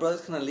little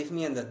brother's going to leave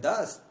me in the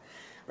dust,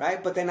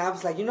 right? But then I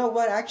was like, you know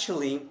what?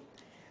 Actually,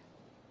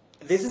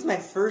 this is my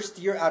first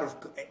year out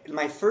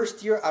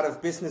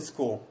of business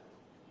school.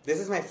 This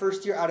is my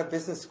first year out of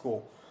business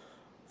school.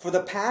 For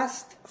the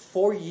past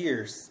 4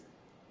 years,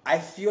 I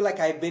feel like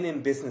I've been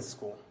in business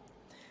school,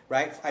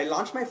 right? I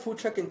launched my food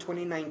truck in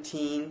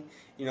 2019,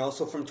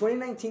 so from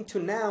 2019 to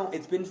now,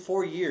 it's been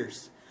 4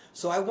 years.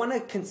 So I want to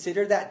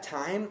consider that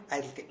time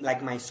as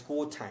like my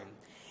school time.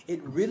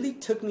 It really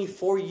took me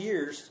 4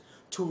 years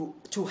to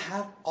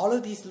have all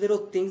of these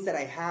little things that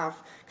I have,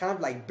 kind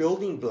of like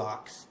building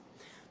blocks,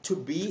 to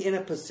be in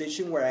a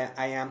position where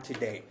I am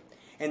today.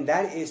 And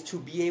that is to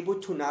be able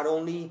to not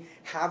only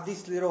have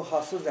these little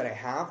hustles that I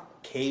have,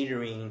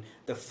 catering,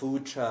 the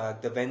food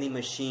truck, the vending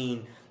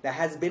machine, that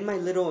has been my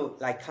little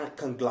like kind of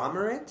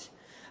conglomerate.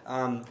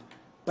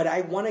 But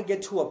I want to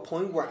get to a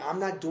point where I'm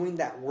not doing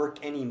that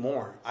work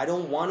anymore. I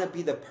don't want to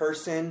be the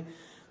person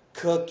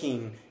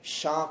cooking,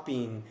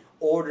 shopping,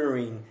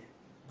 ordering,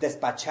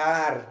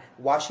 despachar,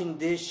 washing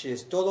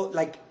dishes, todo,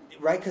 like,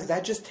 right? Because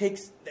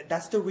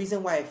that's the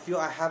reason why I feel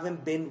I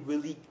haven't been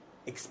really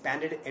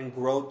expanded and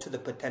grow to the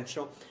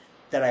potential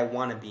that I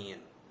want to be in.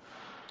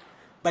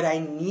 But I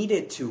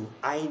needed to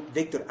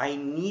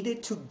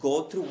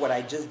go through what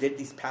I just did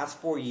these past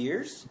 4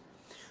 years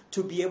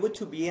to be able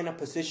to be in a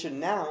position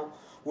now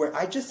where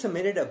I just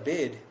submitted a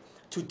bid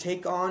to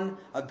take on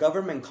a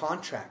government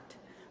contract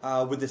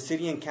with the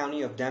city and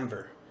county of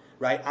Denver,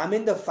 right? I'm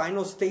in the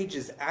final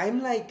stages.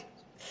 I'm like,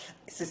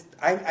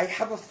 I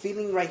have a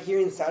feeling right here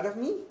inside of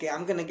me that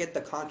I'm going to get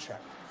the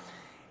contract.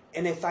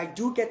 And if I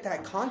do get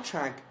that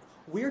contract,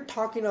 we're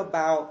talking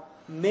about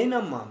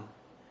minimum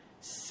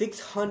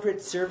 600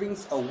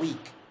 servings a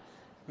week.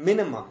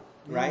 Minimum,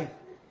 right?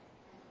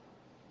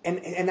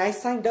 And I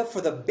signed up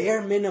for the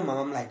bare minimum.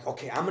 I'm like,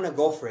 okay, I'm going to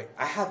go for it.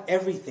 I have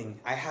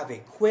everything. I have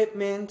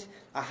equipment.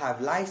 I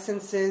have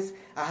licenses.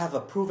 I have a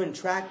proven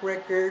track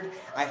record.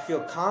 I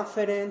feel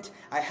confident.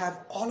 I have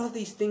all of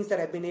these things that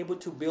I've been able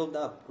to build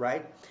up,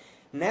 right?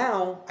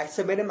 Now, I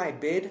submitted my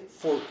bid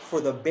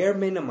for the bare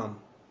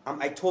minimum.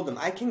 I told them,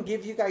 I can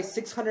give you guys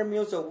 600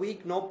 meals a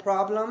week, no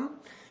problem.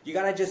 You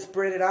got to just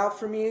spread it out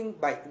for me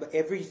by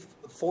every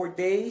 4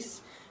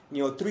 days.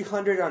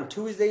 300 on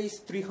Tuesdays,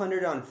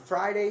 300 on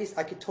Fridays.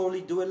 I could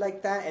totally do it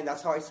like that, and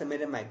that's how I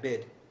submitted my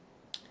bid.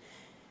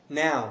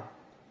 Now,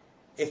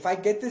 if I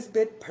get this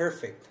bid,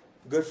 perfect.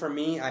 Good for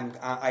me.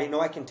 I know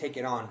I can take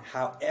it on.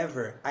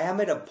 However, I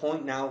am at a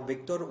point now,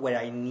 Victor, where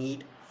I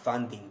need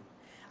funding.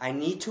 I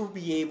need to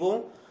be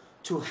able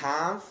to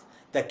have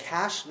the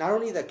cash, not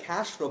only the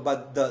cash flow,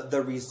 but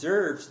the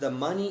reserves, the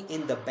money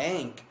in the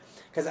bank.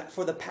 Because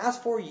for the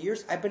past 4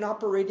 years, I've been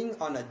operating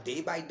on a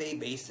day-by-day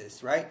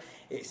basis, right?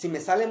 Si me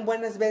salen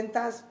buenas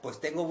ventas, pues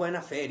tengo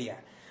buena feria,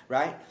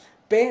 right?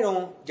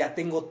 Pero ya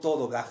tengo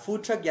todo. La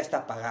food truck ya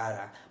está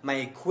pagada. My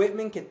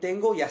equipment que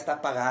tengo ya está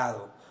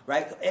pagado,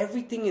 right?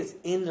 Everything is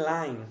in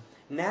line.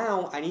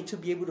 Now, I need to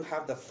be able to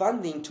have the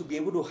funding to be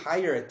able to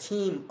hire a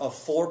team of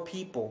 4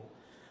 people.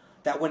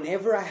 That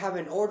whenever I have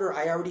an order,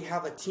 I already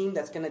have a team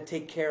that's going to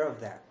take care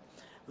of that,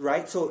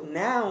 right? So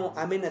now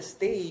I'm in a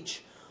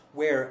stage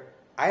where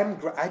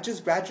I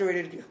just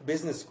graduated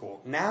business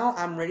school. Now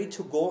I'm ready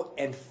to go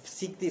and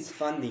seek this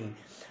funding.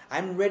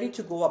 I'm ready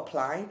to go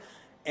apply.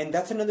 And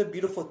that's another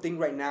beautiful thing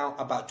right now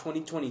about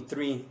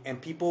 2023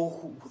 and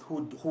people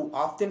who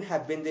often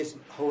have been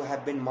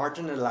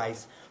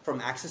marginalized from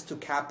access to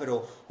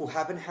capital, who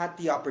haven't had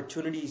the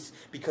opportunities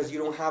because you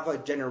don't have a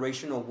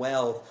generational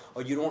wealth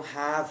or you don't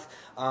have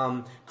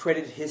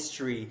credit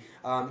history,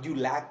 you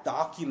lack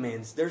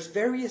documents. There's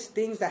various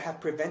things that have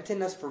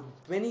prevented us for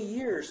many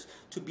years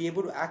to be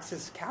able to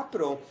access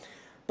capital.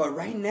 But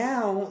right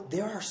now,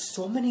 there are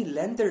so many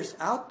lenders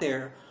out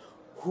there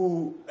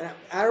who,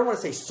 I don't want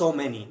to say so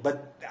many,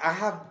 but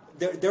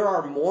there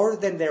are more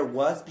than there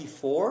was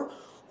before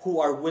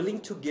who are willing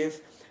to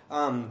give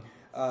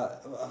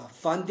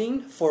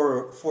funding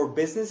for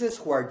businesses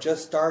who are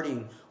just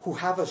starting, who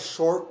have a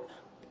short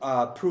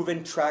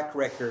proven track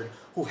record,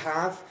 who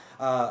have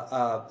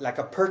like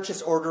a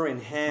purchase order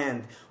in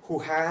hand, who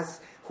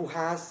has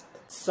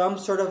some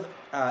sort of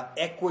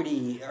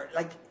equity, or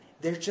like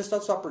there's just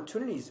those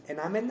opportunities. And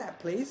I'm in that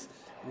place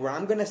where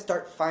I'm going to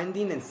start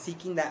finding and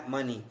seeking that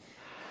money.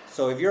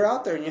 So if you're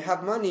out there and you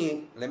have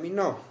money, let me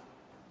know.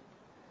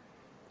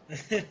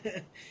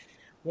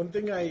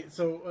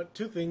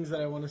 Two things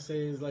that I want to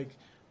say is like,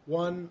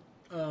 one,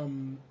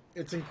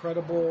 it's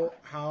incredible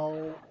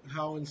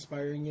how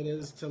inspiring it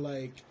is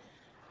to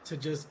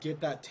just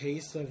get that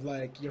taste of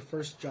like your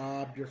first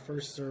job, your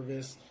first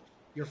service,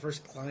 your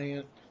first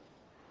client,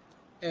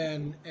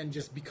 and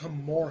just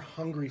become more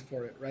hungry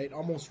for it, right?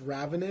 Almost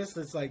ravenous.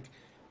 It's like,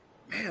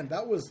 man,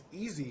 that was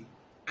easy.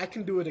 I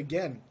can do it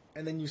again.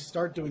 And then you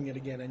start doing it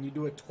again, and you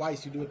do it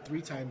twice, you do it 3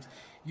 times,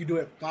 you do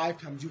it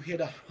 5 times, you hit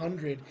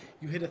 100,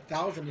 you hit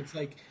 1,000. It's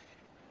like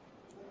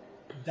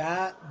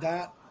that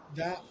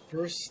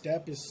first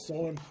step is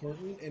so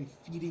important in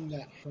feeding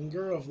that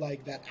hunger of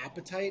like that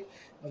appetite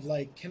of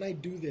like, can I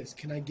do this?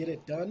 Can I get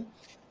it done?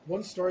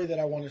 One story that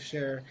I want to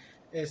share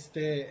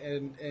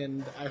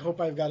and I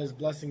hope I've got his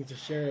blessing to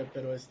share it,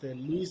 pero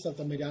Luis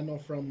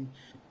Altamirano from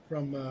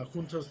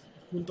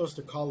Juntos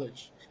to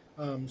College.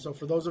 So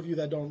for those of you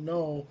that don't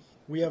know,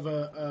 we have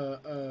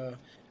a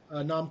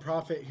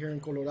nonprofit here in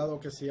Colorado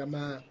que se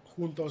llama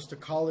Juntos to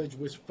College,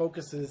 which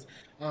focuses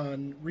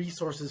on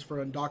resources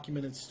for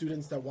undocumented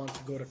students that want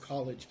to go to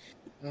college.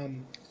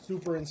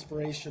 Super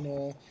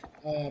inspirational.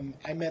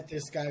 I met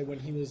this guy when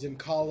he was in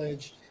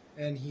college,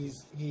 and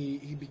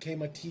he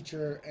became a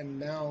teacher and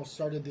now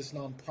started this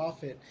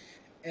nonprofit.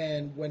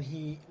 And when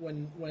he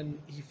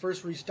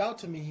first reached out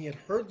to me, he had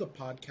heard the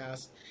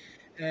podcast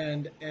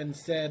and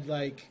said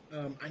like,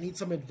 I need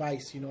some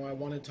advice. I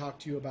want to talk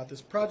to you about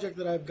this project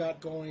that I've got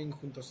going,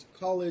 Juntos to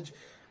College.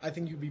 I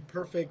think you'd be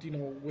perfect,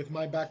 with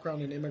my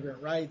background in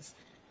immigrant rights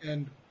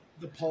and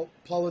the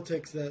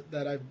politics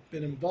that I've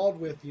been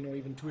involved with,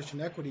 even tuition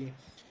equity,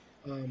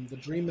 the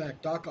DREAM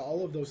Act, DACA,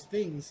 all of those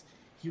things.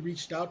 He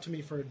reached out to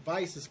me for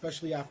advice,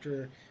 especially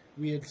after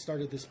we had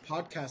started this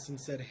podcast, and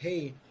said,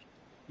 hey,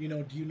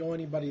 do you know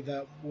anybody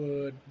that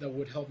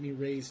would help me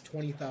raise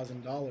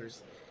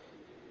 $20,000?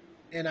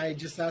 And I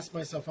just asked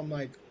myself, I'm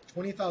like,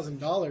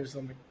 $20,000?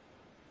 I'm like,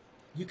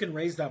 you can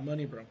raise that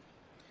money, bro.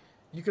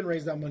 You can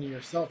raise that money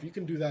yourself. You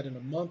can do that in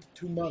a month,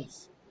 2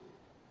 months.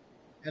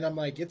 And I'm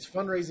like, it's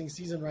fundraising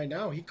season right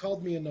now. He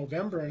called me in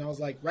November, and I was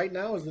like, right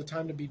now is the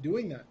time to be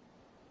doing that.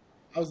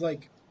 I was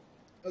like,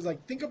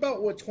 think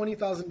about what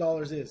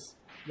 $20,000 is,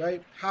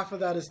 right? Half of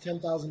that is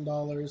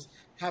 $10,000.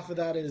 Half of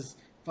that is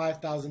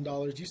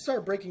 $5,000. You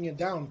start breaking it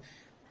down.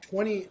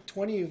 20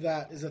 of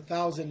that is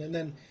 $1,000, and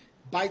then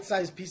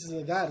bite-sized pieces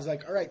of that is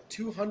like, all right,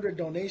 200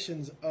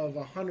 donations of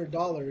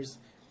 $100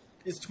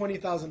 is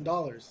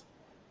 $20,000.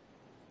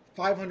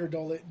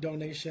 500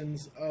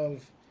 donations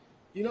of,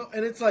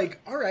 and it's like,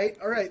 all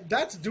right,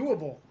 that's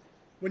doable.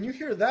 When you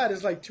hear that,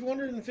 it's like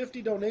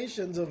 250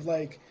 donations of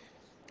like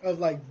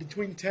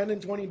between $10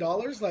 and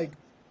 $20. Like,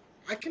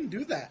 I can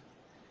do that.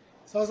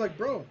 So I was like,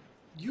 bro,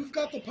 you've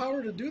got the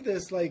power to do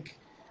this. Like,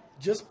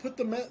 just put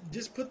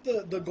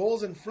the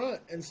goals in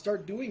front and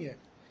start doing it.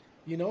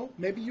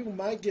 Maybe you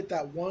might get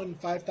that one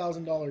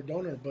 $5,000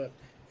 donor, but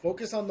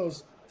focus on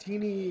those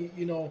teeny,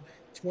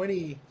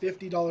 $20,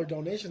 $50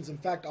 donations. In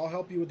fact, I'll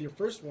help you with your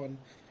first one.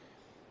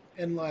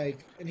 And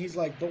he's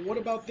like, but what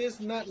about this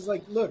and that? It's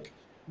like, look,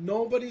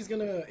 nobody's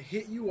going to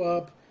hit you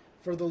up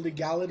for the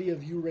legality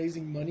of you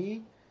raising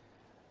money.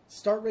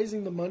 Start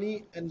raising the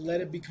money and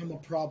let it become a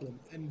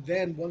problem. And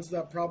then once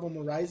that problem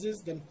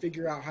arises, then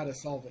figure out how to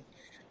solve it.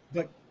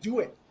 But do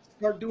it.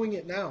 Start doing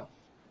it now.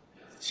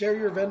 Share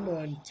your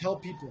Venmo and tell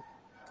people.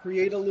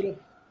 Create a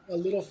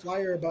little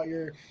flyer about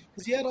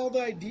because he had all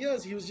the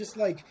ideas. He was just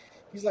like,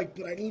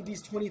 but I need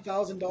these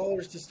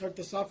 $20,000 to start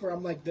the software.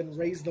 I'm like, then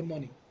raise the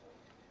money.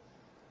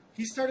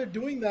 He started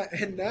doing that,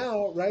 and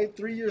now, right,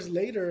 3 years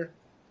later,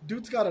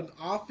 dude's got an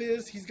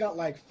office. He's got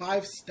like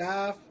 5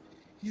 staff.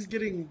 He's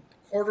getting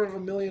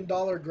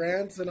 $250,000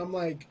 grants, and I'm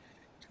like,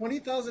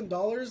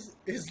 $20,000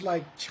 is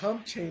like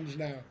chump change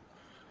now,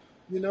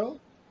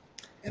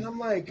 And I'm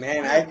like,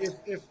 man,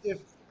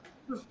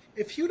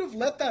 if he would have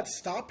let that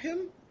stop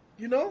him,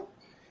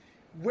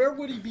 where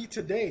would he be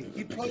today?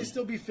 He'd probably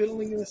still be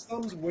fiddling in his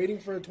thumbs waiting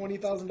for a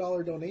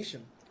 $20,000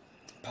 donation.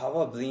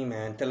 Probably,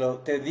 man. Te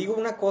digo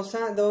una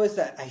cosa, though, is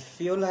that I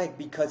feel like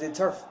because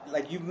it's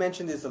like you've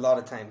mentioned this a lot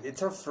of times,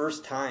 it's our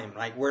first time.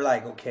 Like, we're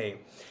like, okay,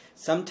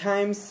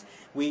 sometimes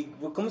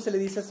 ¿cómo se le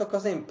dice esta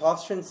cosa?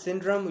 Imposter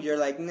syndrome. You're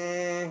like,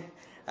 nah,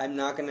 I'm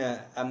not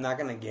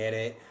gonna get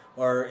it.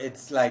 Or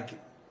it's like,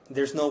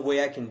 there's no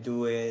way I can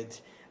do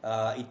it.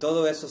 Y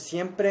todo eso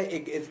siempre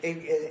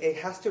it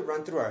has to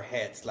run through our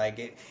heads.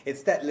 Like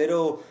it's that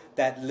little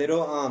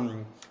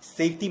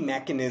safety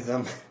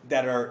mechanism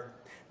that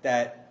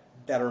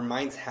our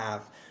minds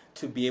have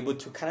to be able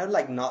to kind of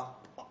like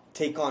not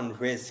take on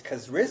risk,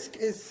 because risk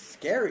is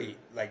scary.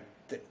 Like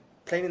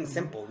plain and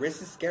simple,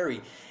 risk is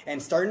scary,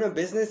 and starting a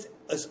business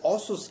is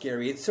also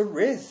scary. It's a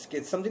risk.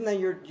 It's something that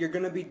you're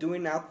gonna be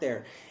doing out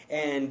there,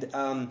 and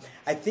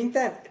I think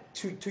that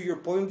to your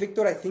point,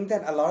 Victor, I think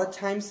that a lot of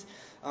times.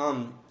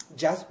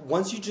 Just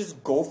once you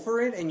just go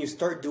for it and you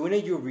start doing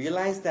it, you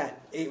realize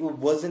that it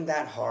wasn't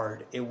that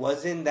hard. It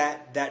wasn't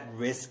that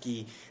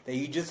risky, that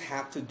you just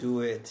have to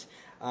do it.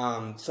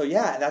 So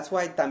yeah, that's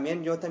why I'm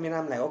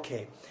like,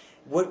 okay,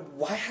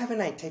 why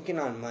haven't I taken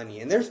on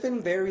money? And there's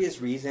been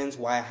various reasons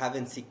why I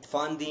haven't sought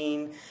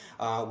funding,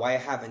 why I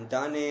haven't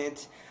done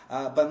it.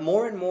 But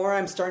more and more,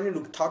 I'm starting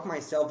to talk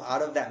myself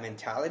out of that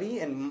mentality.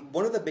 And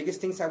one of the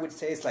biggest things I would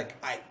say is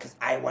like, because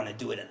I want to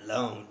do it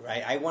alone,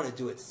 right? I want to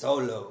do it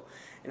solo.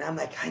 And I'm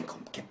like, ay,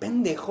 qué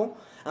pendejo.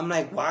 I'm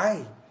like,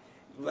 why?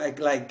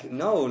 Like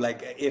no,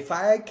 like if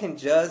I can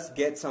just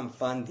get some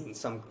funding,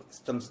 some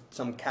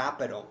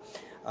capital,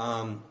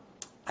 I'm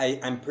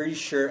pretty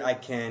sure I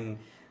can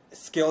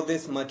scale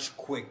this much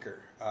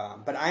quicker.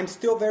 But I'm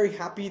still very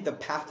happy the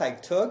path I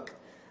took,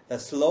 the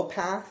slow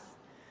path,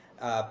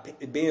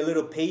 being a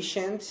little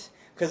patient.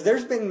 Because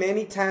there's been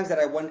many times that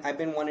I've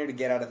been wanting to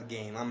get out of the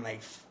game. I'm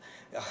like,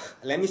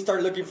 let me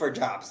start looking for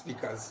jobs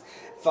because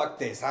fuck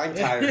this. I'm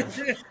tired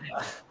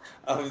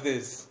of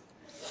this.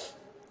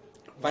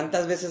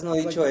 ¿Cuántas veces no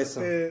he dicho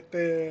eso?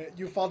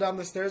 You fall down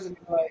the stairs and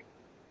you're like,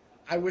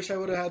 I wish I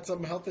would have had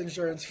some health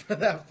insurance for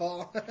that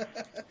fall.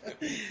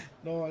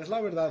 No, es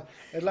la verdad.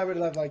 Es la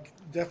verdad. Like,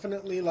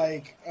 definitely,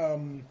 like,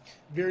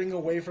 veering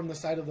away from the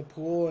side of the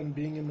pool and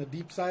being in the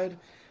deep side,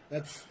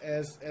 that's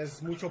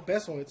as mucho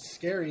peso. It's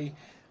scary.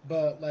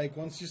 But, like,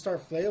 once you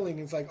start flailing,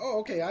 it's like, oh,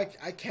 okay,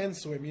 I can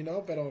swim, you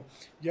know? But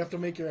you have to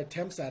make your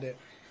attempts at it.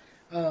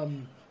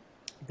 The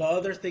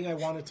other thing I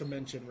wanted to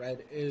mention, right,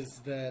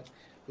 is that,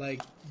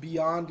 like,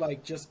 beyond,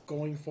 like, just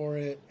going for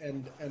it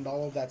and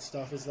all of that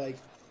stuff is, like,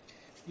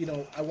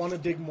 I want to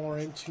dig more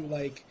into,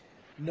 like,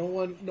 no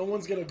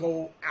one's gonna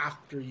go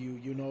after you,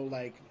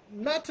 like,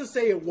 not to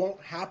say it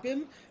won't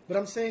happen, but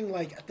I'm saying,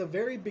 like, at the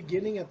very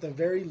beginning, at the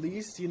very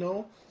least,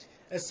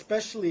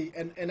 especially,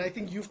 and I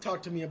think you've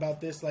talked to me about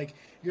this, like,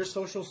 your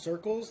social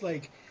circles,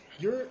 like,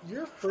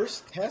 your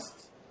first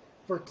test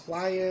for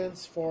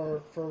clients,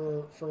 for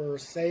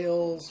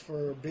sales,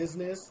 for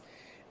business,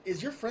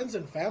 is your friends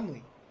and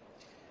family.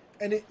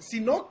 And si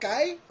no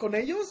cae con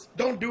ellos,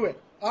 don't do it.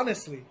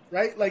 Honestly,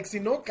 right? Like, si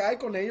no cae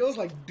con ellos,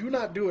 like, do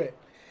not do it.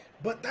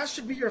 But that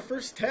should be your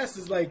first test.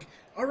 Is like,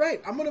 all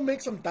right, I'm gonna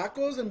make some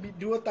tacos and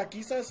do a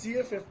taquiza, see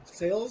if it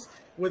sales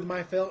with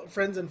my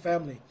friends and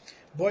family.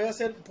 Voy a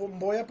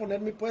poner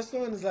mi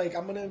puesto, and it's like,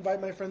 I'm gonna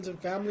invite my friends and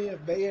family.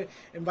 If they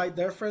invite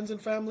their friends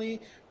and family,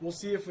 we'll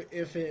see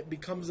if it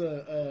becomes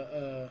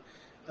a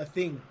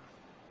thing.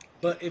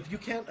 But if you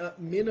can't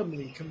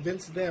minimally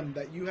convince them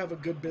that you have a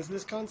good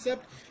business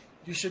concept,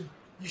 you should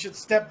you should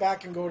step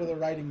back and go to the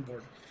writing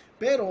board.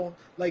 Pero,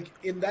 like,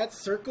 in that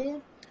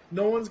circle,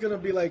 no one's gonna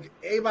be like,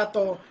 "Hey,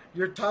 vato,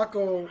 your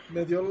taco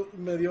me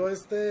dio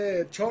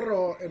este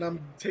chorro, and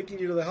I'm taking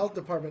you to the health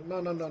department."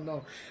 No, no, no,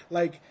 no.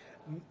 Like,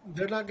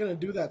 they're not gonna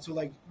do that. So,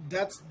 like,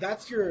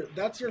 that's your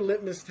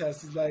litmus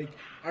test. Is like,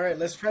 all right,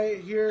 let's try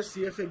it here,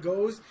 see if it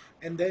goes,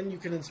 and then you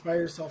can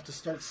inspire yourself to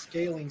start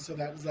scaling. So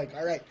that it's like,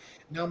 all right,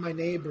 now my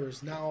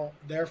neighbors, now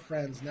their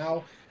friends,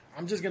 now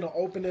I'm just gonna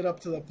open it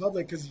up to the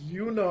public, because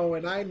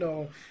and I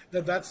know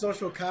that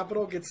social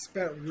capital gets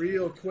spent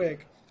real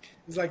quick.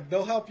 It's like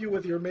they'll help you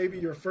with maybe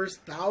your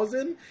first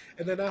 1,000,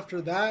 and then after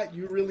that,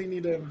 you really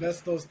need to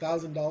invest those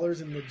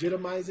 $1,000 in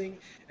legitimizing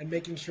and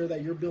making sure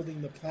that you're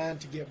building the plan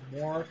to get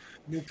more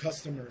new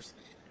customers.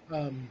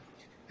 Um,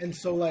 and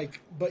so,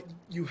 like, but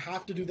you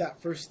have to do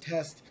that first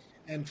test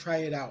and try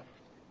it out,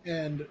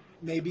 and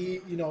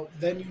maybe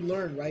then you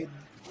learn, right?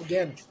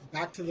 Again,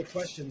 back to the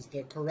questions,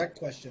 the correct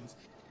questions.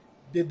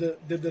 Did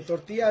the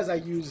tortillas I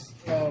used,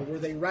 were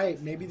they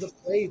right? Maybe the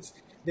plates,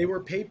 they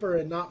were paper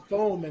and not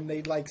foam, and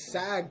they, like,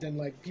 sagged, and,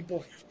 like,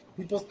 people's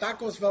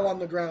tacos fell on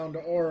the ground.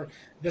 Or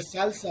the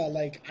salsa,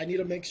 like, I need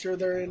to make sure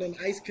they're in an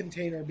ice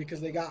container because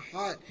they got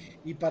hot.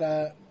 Y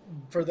para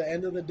For the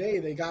end of the day,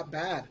 they got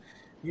bad.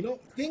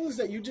 Things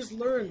that you just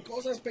learn,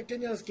 cosas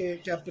pequeñas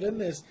que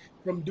aprendes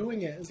from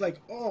doing it. It's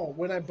like, oh,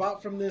 when I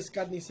bought from this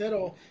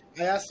carnicero,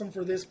 I asked him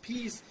for this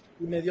piece,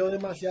 y me dio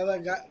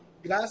demasiada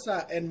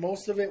grasa, and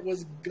most of it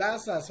was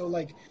grasa. So,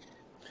 like,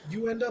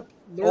 you end up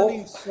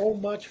learning Oh, so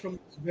much from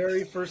those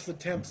very first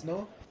attempts,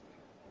 no?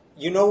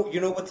 you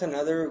know what's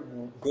another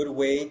good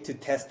way to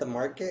test the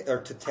market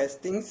or to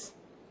test things?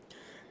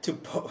 To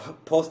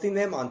posting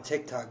them on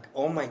TikTok.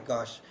 Oh my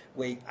gosh.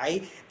 Wait,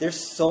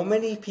 there's so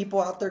many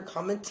people out there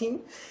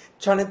commenting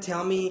trying to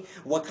tell me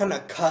what kind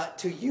of cut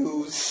to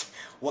use,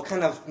 what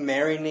kind of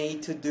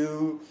marinade to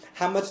do,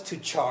 how much to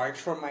charge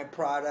for my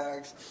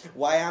products,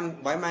 why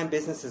my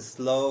business is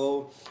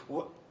slow.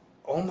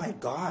 Oh my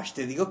gosh,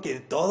 te digo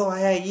que todo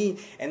hay ahí.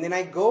 And then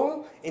I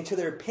go into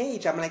their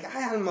page. I'm like,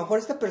 a lo mejor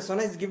esta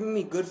persona is giving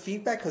me good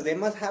feedback because they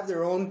must have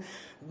their own,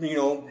 you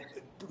know,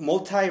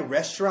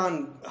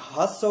 multi-restaurant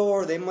hustle,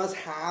 or they must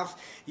have,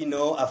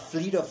 a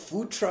fleet of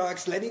food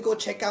trucks. Let me go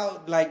check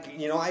out, like,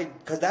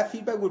 because that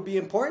feedback would be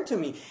important to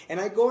me. And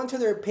I go into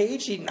their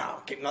page, and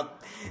no, que no,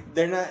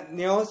 they're not,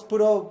 it's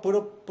puro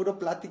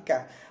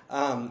plática.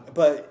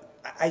 But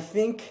I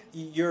think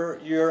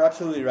you're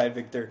absolutely right,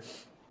 Victor.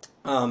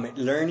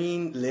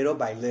 Learning little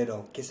by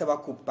little, que se va a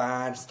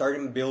ocupar,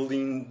 starting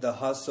building the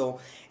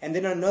hustle. And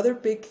then another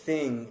big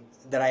thing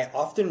that I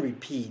often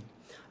repeat,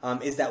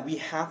 is that we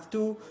have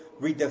to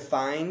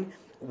redefine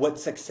what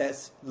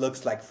success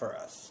looks like for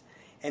us.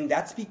 And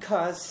that's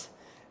because,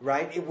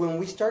 right, when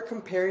we start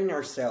comparing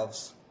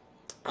ourselves,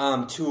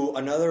 to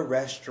another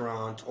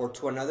restaurant or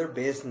to another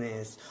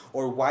business,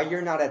 or why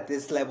you're not at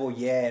this level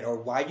yet, or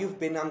why you've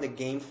been on the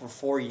game for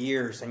 4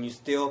 years and you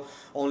still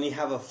only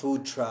have a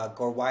food truck,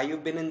 or why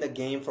you've been in the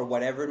game for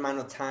whatever amount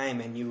of time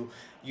and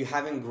you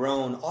haven't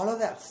grown, all of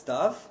that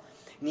stuff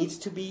needs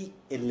to be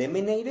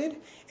eliminated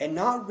and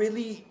not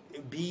really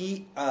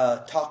be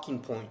a talking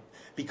point,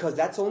 because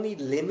that's only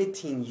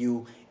limiting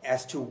you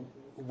as to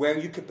where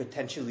you could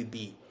potentially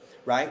be,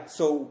 right?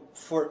 So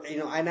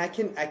and I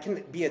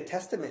can be a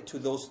testament to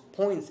those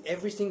points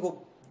every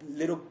single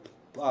little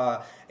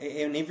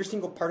in every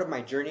single part of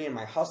my journey and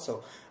my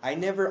hustle. I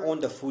never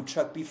owned a food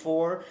truck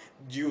before.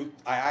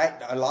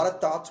 A lot of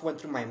thoughts went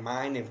through my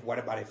mind. What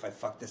about if I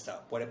fuck this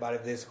up? What about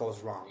if this goes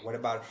wrong? What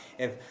about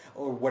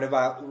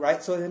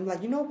right? So I'm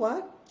like, you know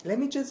what? Let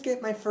me just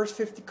get my first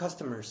 50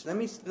 customers. Let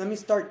me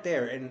start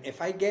there. And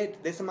if I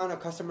get this amount of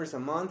customers a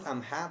month,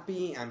 I'm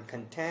happy, I'm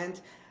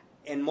content.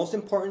 And most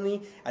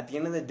importantly, at the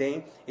end of the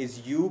day,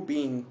 is you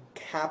being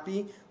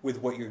happy with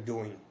what you're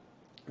doing.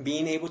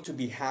 Being able to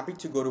be happy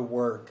to go to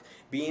work,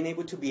 being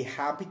able to be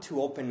happy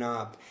to open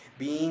up,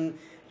 being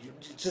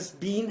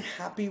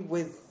happy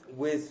with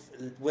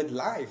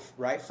life,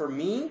 right? For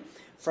me,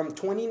 from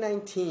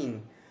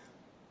 2019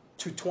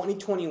 to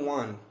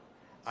 2021,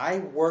 I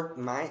worked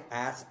my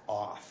ass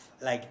off.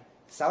 Like,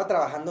 estaba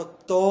trabajando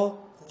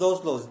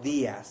todos los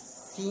días,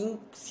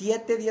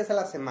 7 días a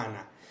la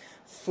semana.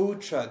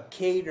 Food truck,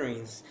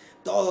 caterings,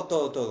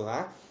 todo,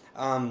 huh?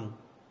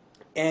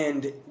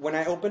 And when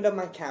I opened up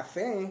my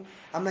cafe,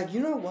 I'm like, you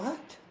know what?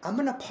 I'm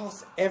going to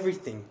pause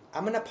everything.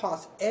 I'm going to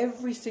pause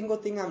every single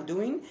thing I'm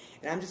doing,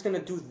 and I'm just going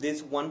to do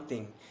this one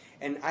thing.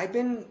 And I've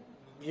been,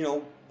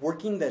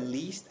 working the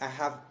least I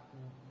have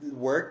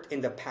worked in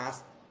the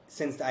past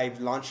since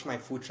I've launched my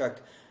food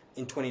truck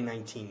in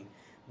 2019.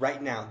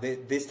 Right now,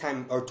 this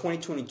time, or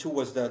 2022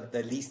 was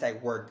the least I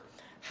worked.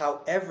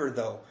 However,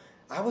 though,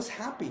 I was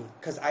happy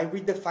because I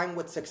redefined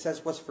what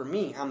success was for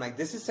me. I'm like,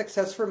 this is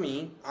success for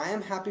me. I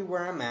am happy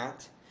where I'm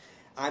at.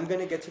 I'm going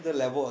to get to the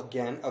level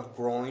again of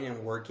growing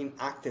and working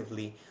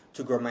actively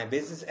to grow my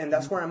business. And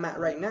that's where I'm at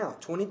right now.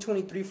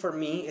 2023 for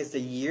me is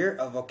the year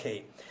of,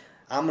 okay,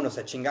 vámonos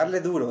a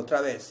chingarle duro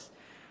otra vez,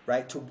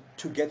 right?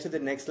 To get to the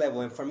next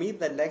level. And for me,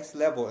 the next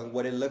level and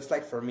what it looks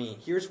like for me,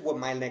 here's what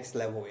my next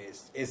level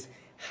is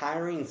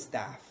hiring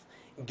staff,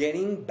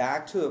 getting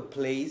back to a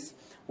place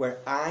where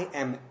I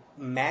am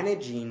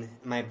managing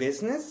my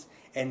business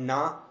and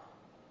not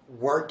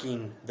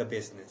working the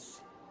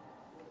business.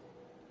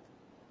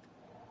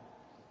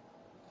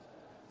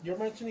 You're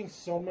mentioning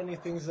so many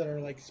things that are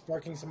like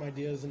sparking some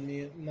ideas in me,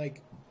 and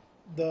like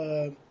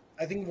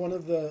I think one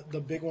of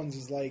the big ones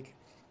is like,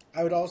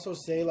 I would also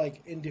say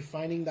like in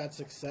defining that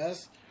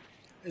success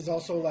is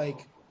also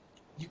like,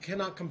 you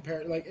cannot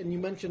compare, like, and you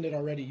mentioned it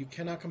already, you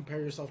cannot compare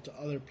yourself to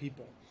other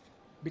people,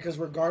 because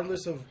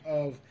regardless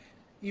of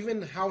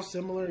even how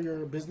similar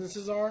your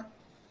businesses are,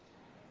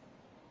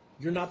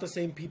 you're not the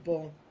same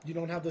people. You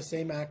don't have the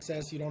same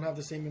access. You don't have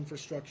the same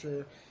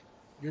infrastructure.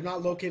 You're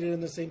not located in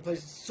the same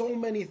place. So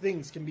many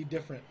things can be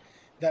different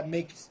that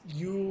makes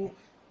you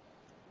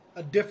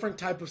a different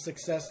type of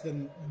success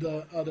than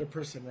the other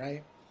person,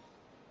 right?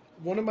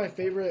 One of my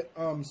favorite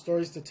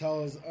stories to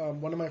tell is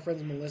one of my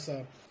friends,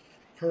 Melissa.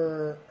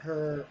 Her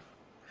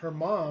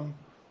mom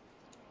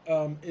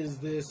owns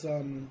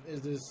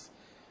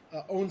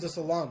a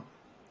salon.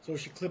 So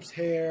she clips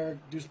hair,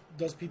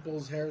 does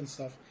people's hair and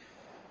stuff.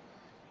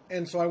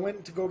 And so I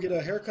went to go get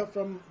a haircut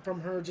from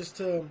her just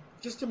to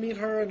meet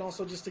her, and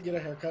also just to get a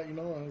haircut. I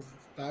was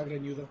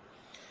estaba.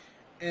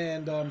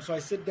 And so I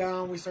sit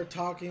down, we start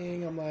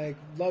talking. I'm like,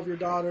 love your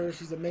daughter,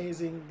 she's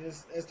amazing.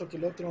 Esto que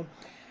lo otro.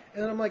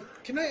 And I'm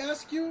like, can I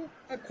ask you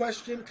a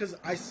question? Because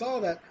I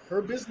saw that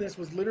her business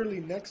was literally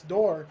next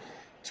door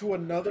to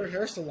another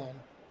hair salon.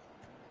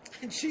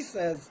 And she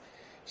says,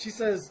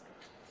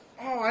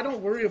 oh, I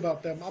don't worry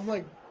about them. I'm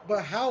like,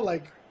 but how?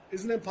 Like,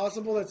 isn't it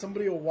possible that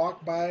somebody will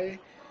walk by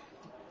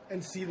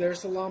and see their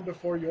salon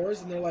before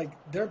yours? And they're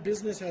like, their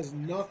business has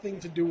nothing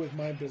to do with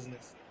my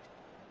business.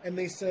 And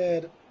they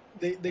said,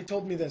 they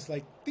told me this,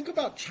 like, think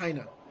about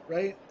China,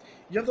 right?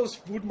 You have those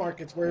food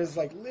markets where it's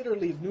like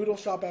literally noodle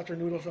shop after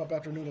noodle shop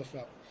after noodle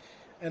shop.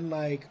 And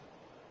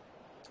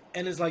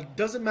it's like,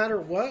 doesn't matter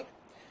what,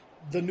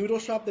 the noodle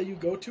shop that you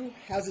go to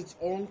has its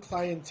own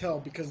clientele,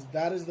 because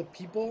that is the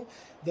people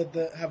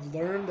that have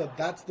learned that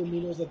that's the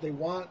noodles that they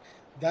want.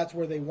 That's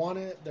where they want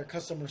it. Their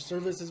customer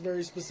service is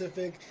very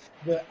specific.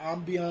 The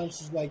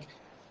ambiance is like,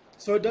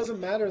 so it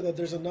doesn't matter that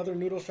there's another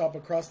noodle shop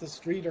across the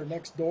street or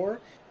next door,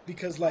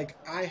 because like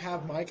I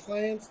have my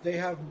clients, they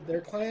have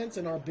their clients,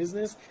 and our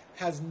business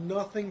has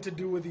nothing to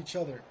do with each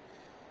other.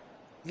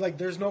 Like,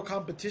 there's no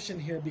competition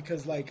here,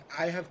 because like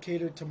I have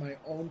catered to my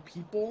own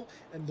people,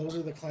 and those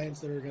are the clients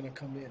that are going to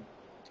come in.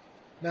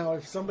 Now,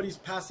 if somebody's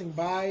passing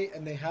by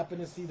and they happen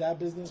to see that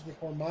business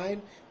before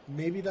mine,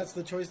 maybe that's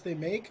the choice they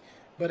make,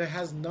 but it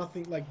has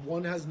nothing, like,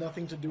 one has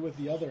nothing to do with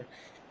the other.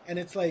 And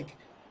it's like,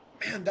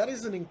 man, that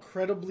is an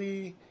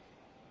incredibly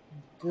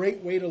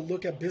great way to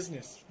look at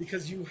business,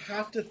 because you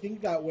have to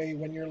think that way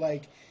when you're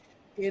like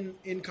in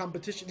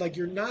competition. Like,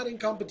 you're not in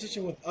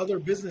competition with other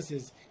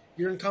businesses,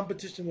 you're in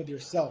competition with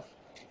yourself.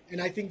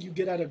 And I think you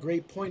get at a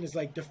great point, is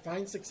like,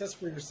 define success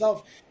for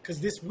yourself, because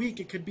this week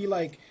it could be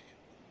like,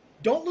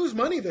 don't lose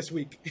money this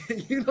week.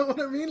 You know what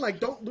I mean? Like,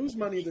 don't lose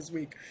money this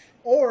week,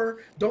 or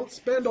don't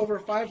spend over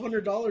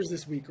 $500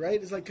 this week, right?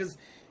 It's like,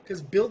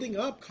 because building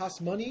up costs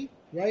money,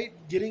 right?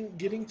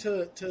 Getting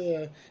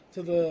to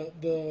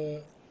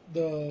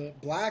the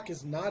black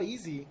is not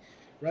easy,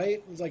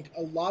 right? It's like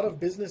a lot of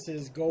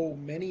businesses go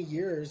many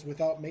years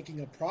without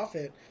making a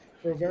profit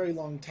for a very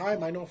long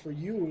time. I know for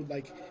you,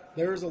 like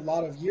there's a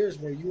lot of years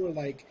where you were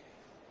like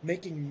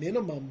making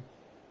minimum,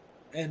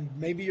 and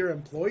maybe your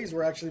employees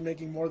were actually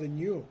making more than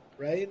you,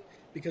 right?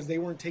 Because they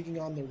weren't taking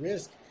on the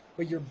risk,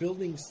 but you're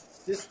building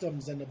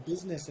systems and a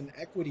business and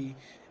equity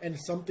and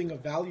something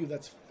of value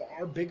that's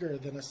far bigger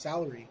than a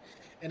salary.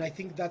 And I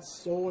think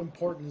that's so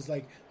important. Is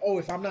like, oh,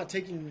 if I'm not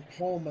taking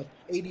home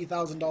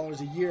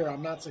 $80,000 a year,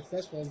 I'm not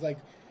successful. It's like,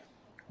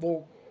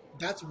 well,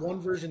 that's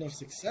one version of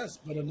success,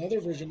 but another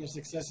version of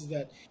success is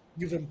that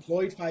you've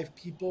employed five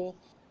people,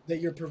 that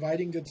you're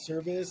providing good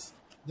service,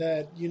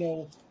 that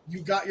you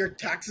got your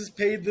taxes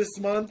paid this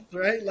month,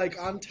 right?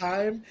 Like on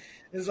time.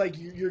 It's like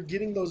you're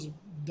getting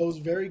those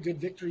very good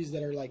victories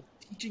that are like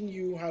teaching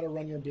you how to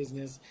run your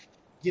business,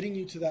 getting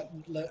you to that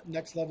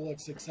next level of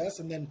success,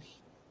 and then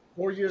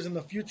 4 years in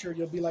the future,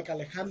 you'll be like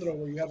Alejandro,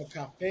 where you have a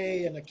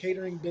cafe and a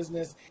catering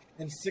business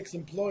and six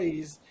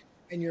employees,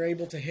 and you're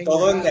able to hang your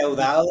Todo hat.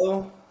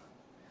 endeudado.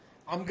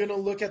 I'm gonna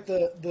look at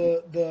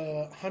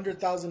the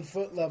 100,000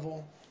 foot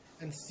level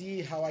and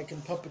see how I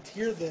can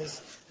puppeteer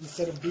this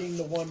instead of being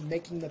the one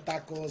making the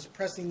tacos,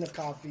 pressing the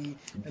coffee,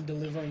 and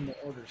delivering the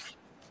orders.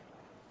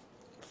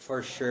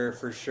 For sure,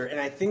 for sure. And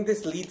I think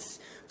this leads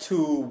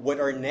to what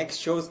our next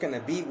show is going to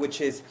be, which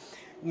is,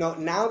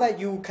 now that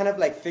you kind of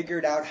like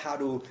figured out how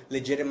to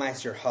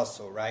legitimize your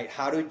hustle, right?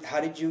 How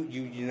did you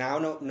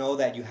now know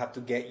that you have to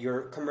get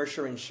your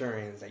commercial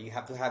insurance, that you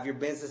have to have your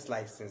business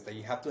license, that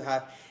you have to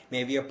have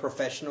maybe a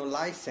professional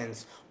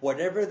license,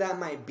 whatever that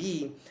might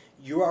be.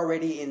 You're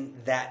already in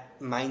that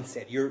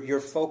mindset. Your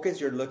focus,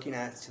 you're looking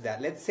at to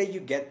that. Let's say you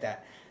get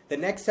that. The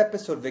next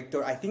episode,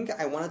 Victor, I think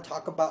I want to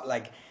talk about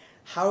like,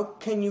 how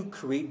can you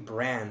create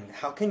brand?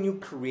 How can you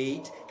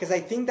create, because I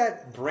think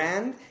that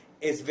brand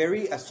is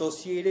very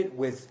associated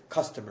with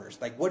customers.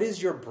 Like, what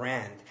is your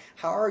brand?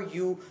 How are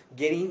you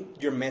getting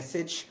your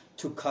message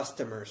to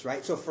customers,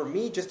 right? So for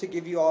me, just to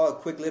give you all a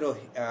quick little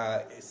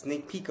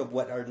sneak peek of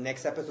what our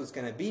next episode is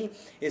going to be,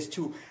 is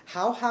to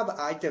how have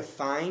I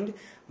defined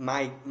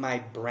my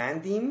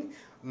branding,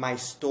 my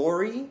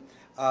story,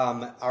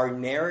 our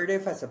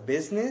narrative as a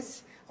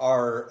business,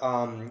 our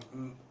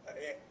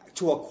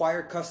to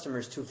acquire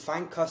customers, to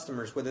find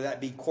customers, whether that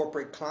be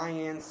corporate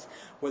clients,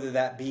 whether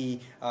that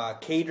be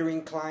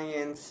catering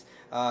clients,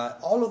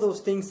 all of those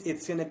things.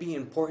 It's going to be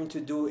important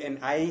to do. And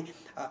I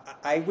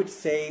would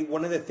say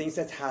one of the things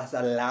that has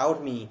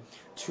allowed me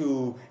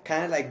to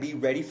kind of like be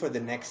ready for the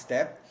next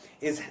step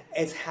is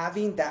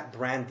having that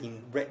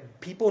branding,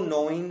 people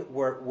knowing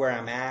where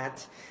I'm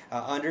at,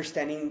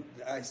 understanding,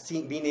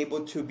 being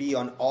able to be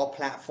on all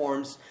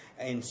platforms,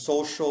 in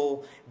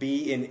social,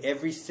 be in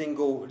every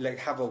single, like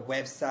have a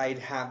website,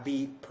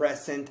 be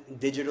present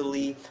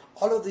digitally.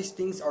 All of these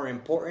things are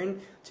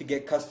important to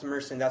get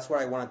customers, and that's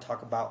what I want to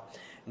talk about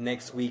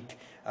next week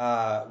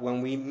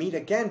when we meet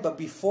again. But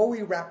before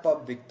we wrap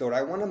up, Victor,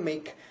 I want to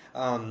make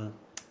kind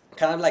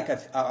of like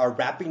a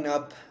wrapping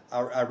up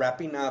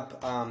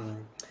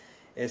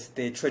is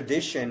the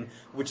tradition,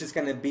 which is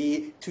going to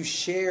be to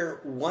share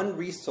one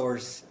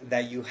resource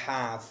that you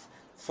have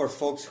for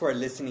folks who are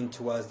listening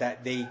to us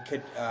that they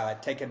could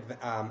take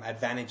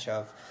advantage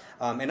of.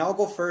 And I'll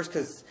go first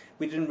because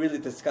we didn't really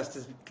discuss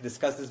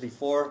this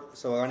before,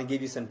 so I want to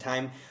give you some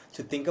time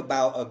to think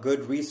about a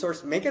good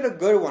resource. Make it a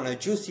good one, a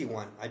juicy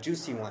one.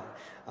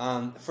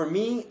 For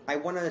me, I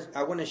want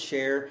to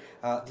share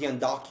the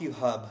Undocu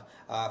Hub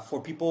for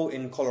people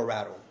in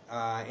Colorado.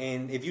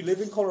 And if you live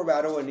in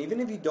Colorado, and even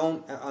if you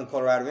don't on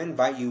Colorado, I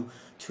invite you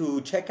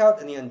to check out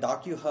the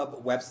Undocu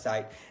Hub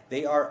website.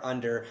 They are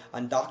under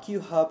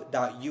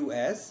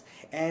undocuhub.us.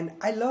 And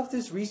I love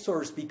this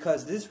resource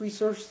because this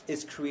resource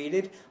is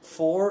created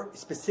for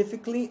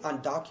specifically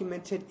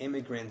undocumented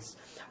immigrants.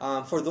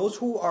 For those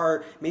who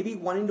are maybe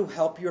wanting to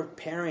help your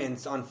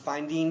parents on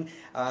finding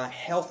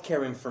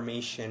healthcare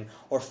information,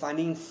 or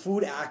finding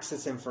food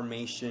access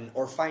information,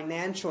 or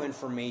financial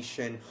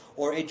information,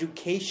 or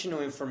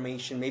educational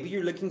information. Maybe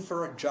you're looking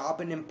for a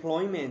job and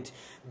employment.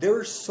 There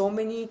are so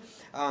many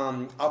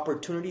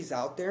opportunities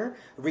out there,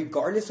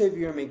 regardless of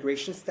your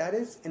immigration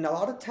status. And a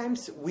lot of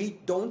times we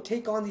don't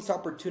take on these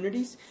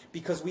opportunities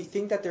because we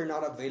think that they're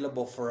not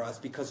available for us,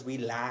 because we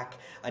lack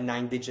a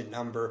 9-digit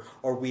number,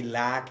 or we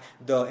lack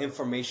the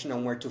information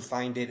on where to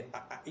find it.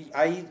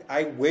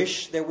 I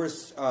wish there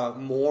was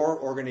more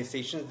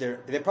organizations. There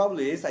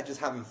probably is. I just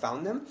haven't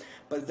found them.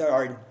 But there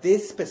are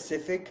this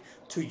specific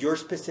to your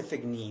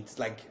specific needs.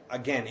 Like,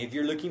 again, if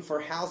you're looking for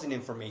housing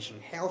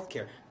information,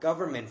 healthcare,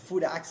 government,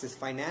 food access,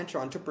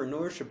 financial,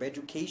 entrepreneurship,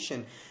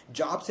 education,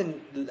 jobs and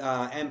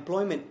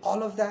employment,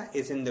 all of that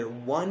is in their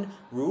one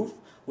roof,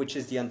 which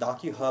is the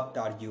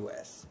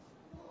undocuhub.us.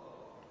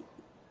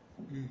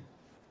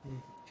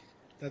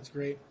 That's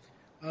great.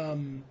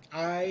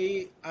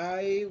 I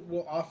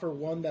will offer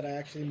one that I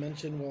actually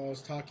mentioned while I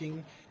was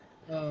talking.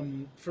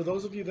 For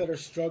those of you that are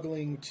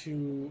struggling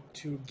to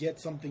get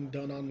something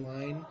done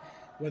online,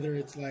 whether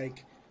it's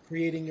like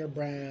creating your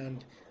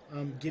brand,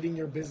 getting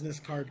your business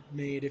card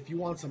made, if you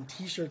want some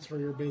t-shirts for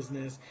your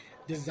business,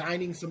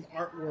 designing some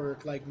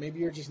artwork, like maybe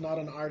you're just not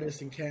an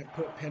artist and can't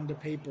put pen to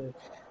paper,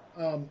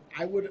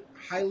 I would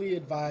highly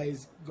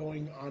advise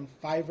going on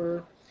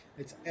Fiverr.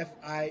 It's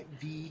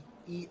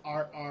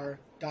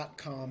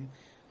Fiverr.com.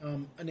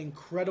 An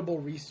incredible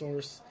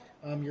resource.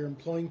 You're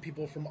employing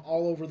people from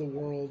all over the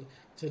world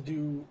to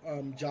do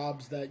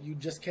jobs that you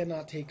just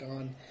cannot take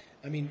on.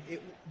 I mean,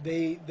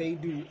 they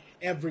do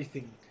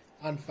everything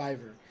on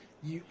Fiverr.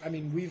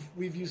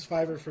 We've used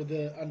Fiverr for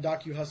the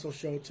Undocu Hustle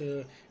show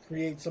to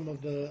create some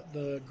of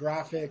the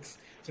graphics,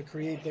 to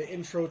create the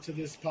intro to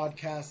this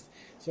podcast.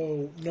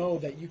 So know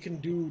that you can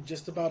do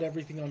just about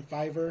everything on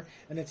Fiverr,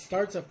 and it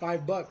starts at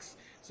 $5.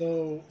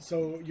 So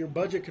your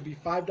budget could be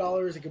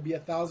 $5, it could be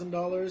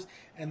 $1,000,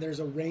 and there's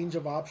a range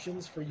of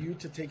options for you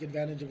to take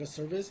advantage of a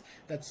service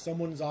that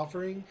someone's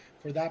offering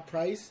for that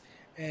price,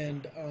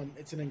 and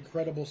it's an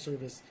incredible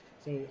service.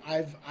 So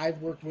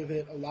I've worked with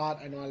it a lot.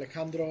 I know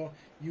Alejandro,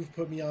 you've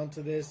put me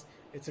onto this.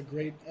 It's a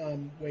great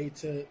way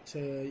to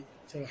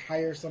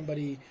hire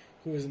somebody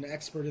who is an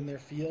expert in their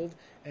field,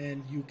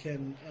 and you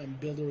can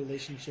build a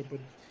relationship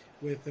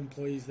with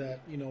employees that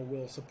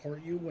will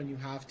support you when you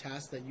have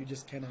tasks that you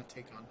just cannot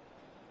take on.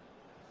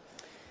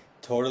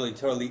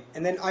 Totally.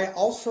 And then I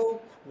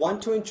also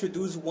want to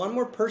introduce one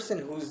more person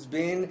who's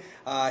been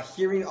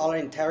hearing our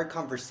entire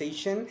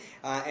conversation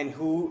and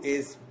who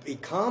is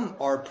become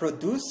our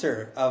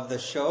producer of the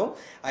show.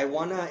 I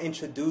want to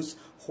introduce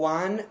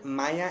Juan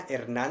Maya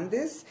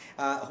Hernandez.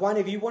 Juan,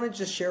 if you want to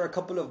just share a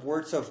couple of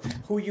words of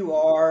who you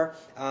are.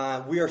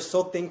 We are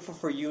so thankful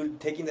for you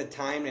taking the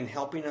time and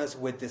helping us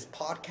with this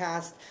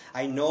podcast.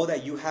 I know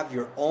that you have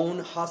your own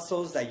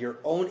hustles, that your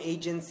own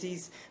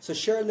agencies. So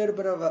share a little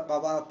bit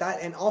about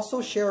that, and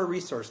also share a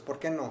resource. ¿Por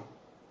qué no?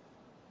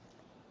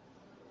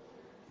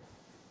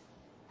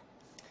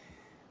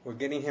 We're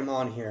getting him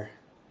on here.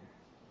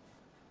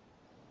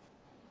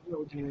 Yeah,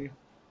 we can hear you.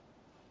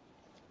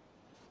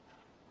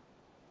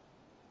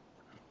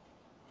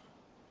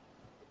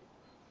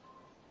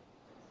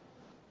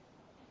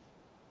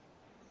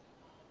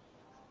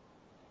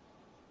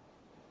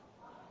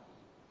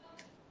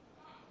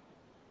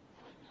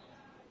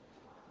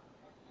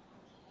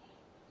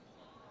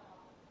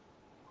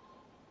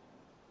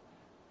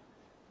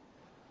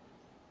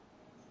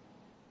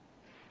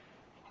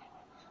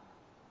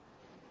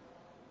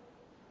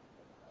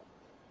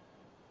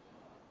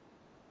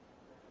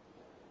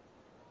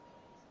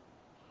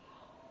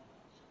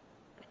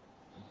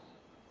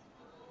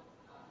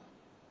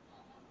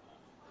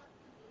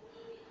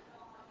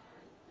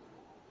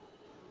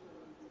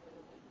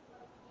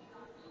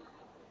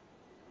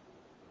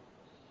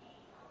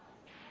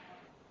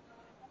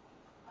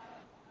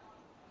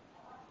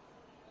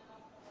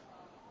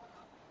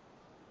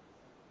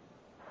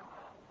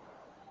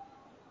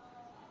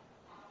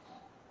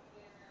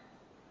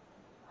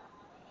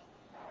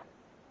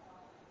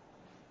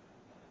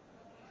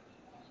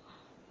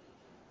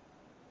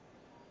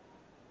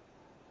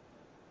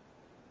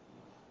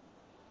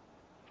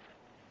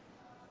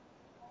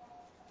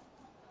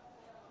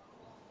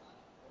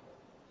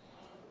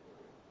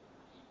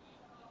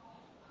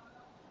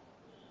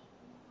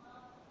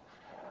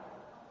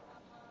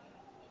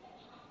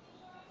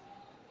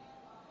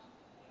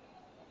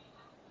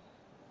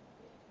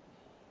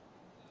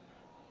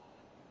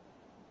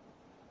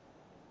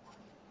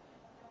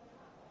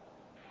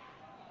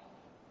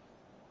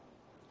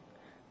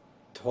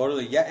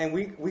 Totally, yeah, and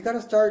we got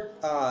to start.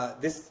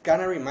 This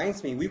kind of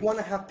reminds me, we want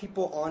to have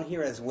people on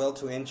here as well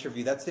to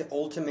interview. That's the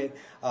ultimate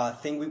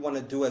thing we want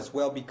to do as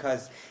well,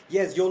 because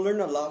yes, you'll learn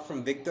a lot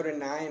from Victor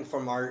and I and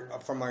from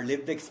our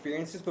lived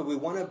experiences, but we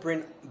want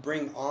to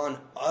bring on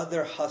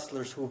other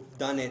hustlers who've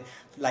done it,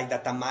 like the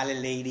tamale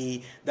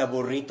lady, the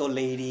burrito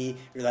lady,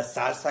 or the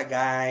salsa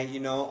guy.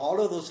 All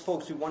of those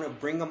folks. We want to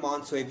bring them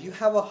on. So if you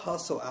have a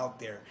hustle out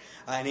there,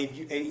 and if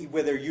you,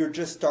 whether you're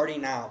just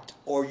starting out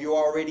or you're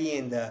already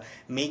in the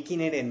making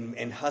it and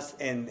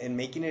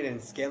making it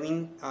and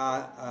scaling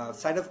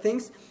side of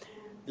things,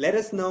 let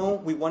us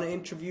know. We want to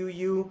interview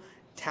you.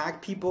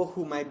 Tag people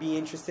who might be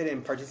interested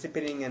in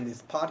participating in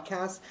this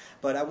podcast.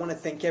 But I want to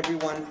thank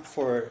everyone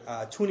for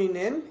tuning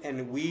in,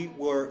 and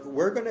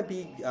we're going to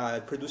be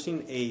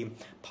producing a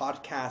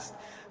podcast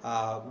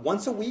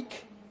once a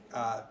week.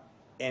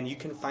 And you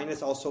can find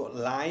us also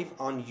live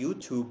on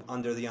YouTube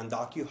under the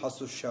Undocu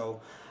Hustle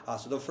Show.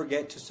 So don't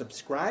forget to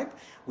subscribe.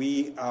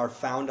 We are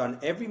found on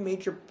every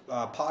major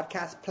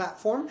podcast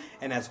platform,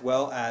 and as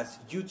well as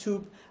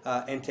YouTube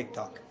and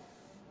TikTok.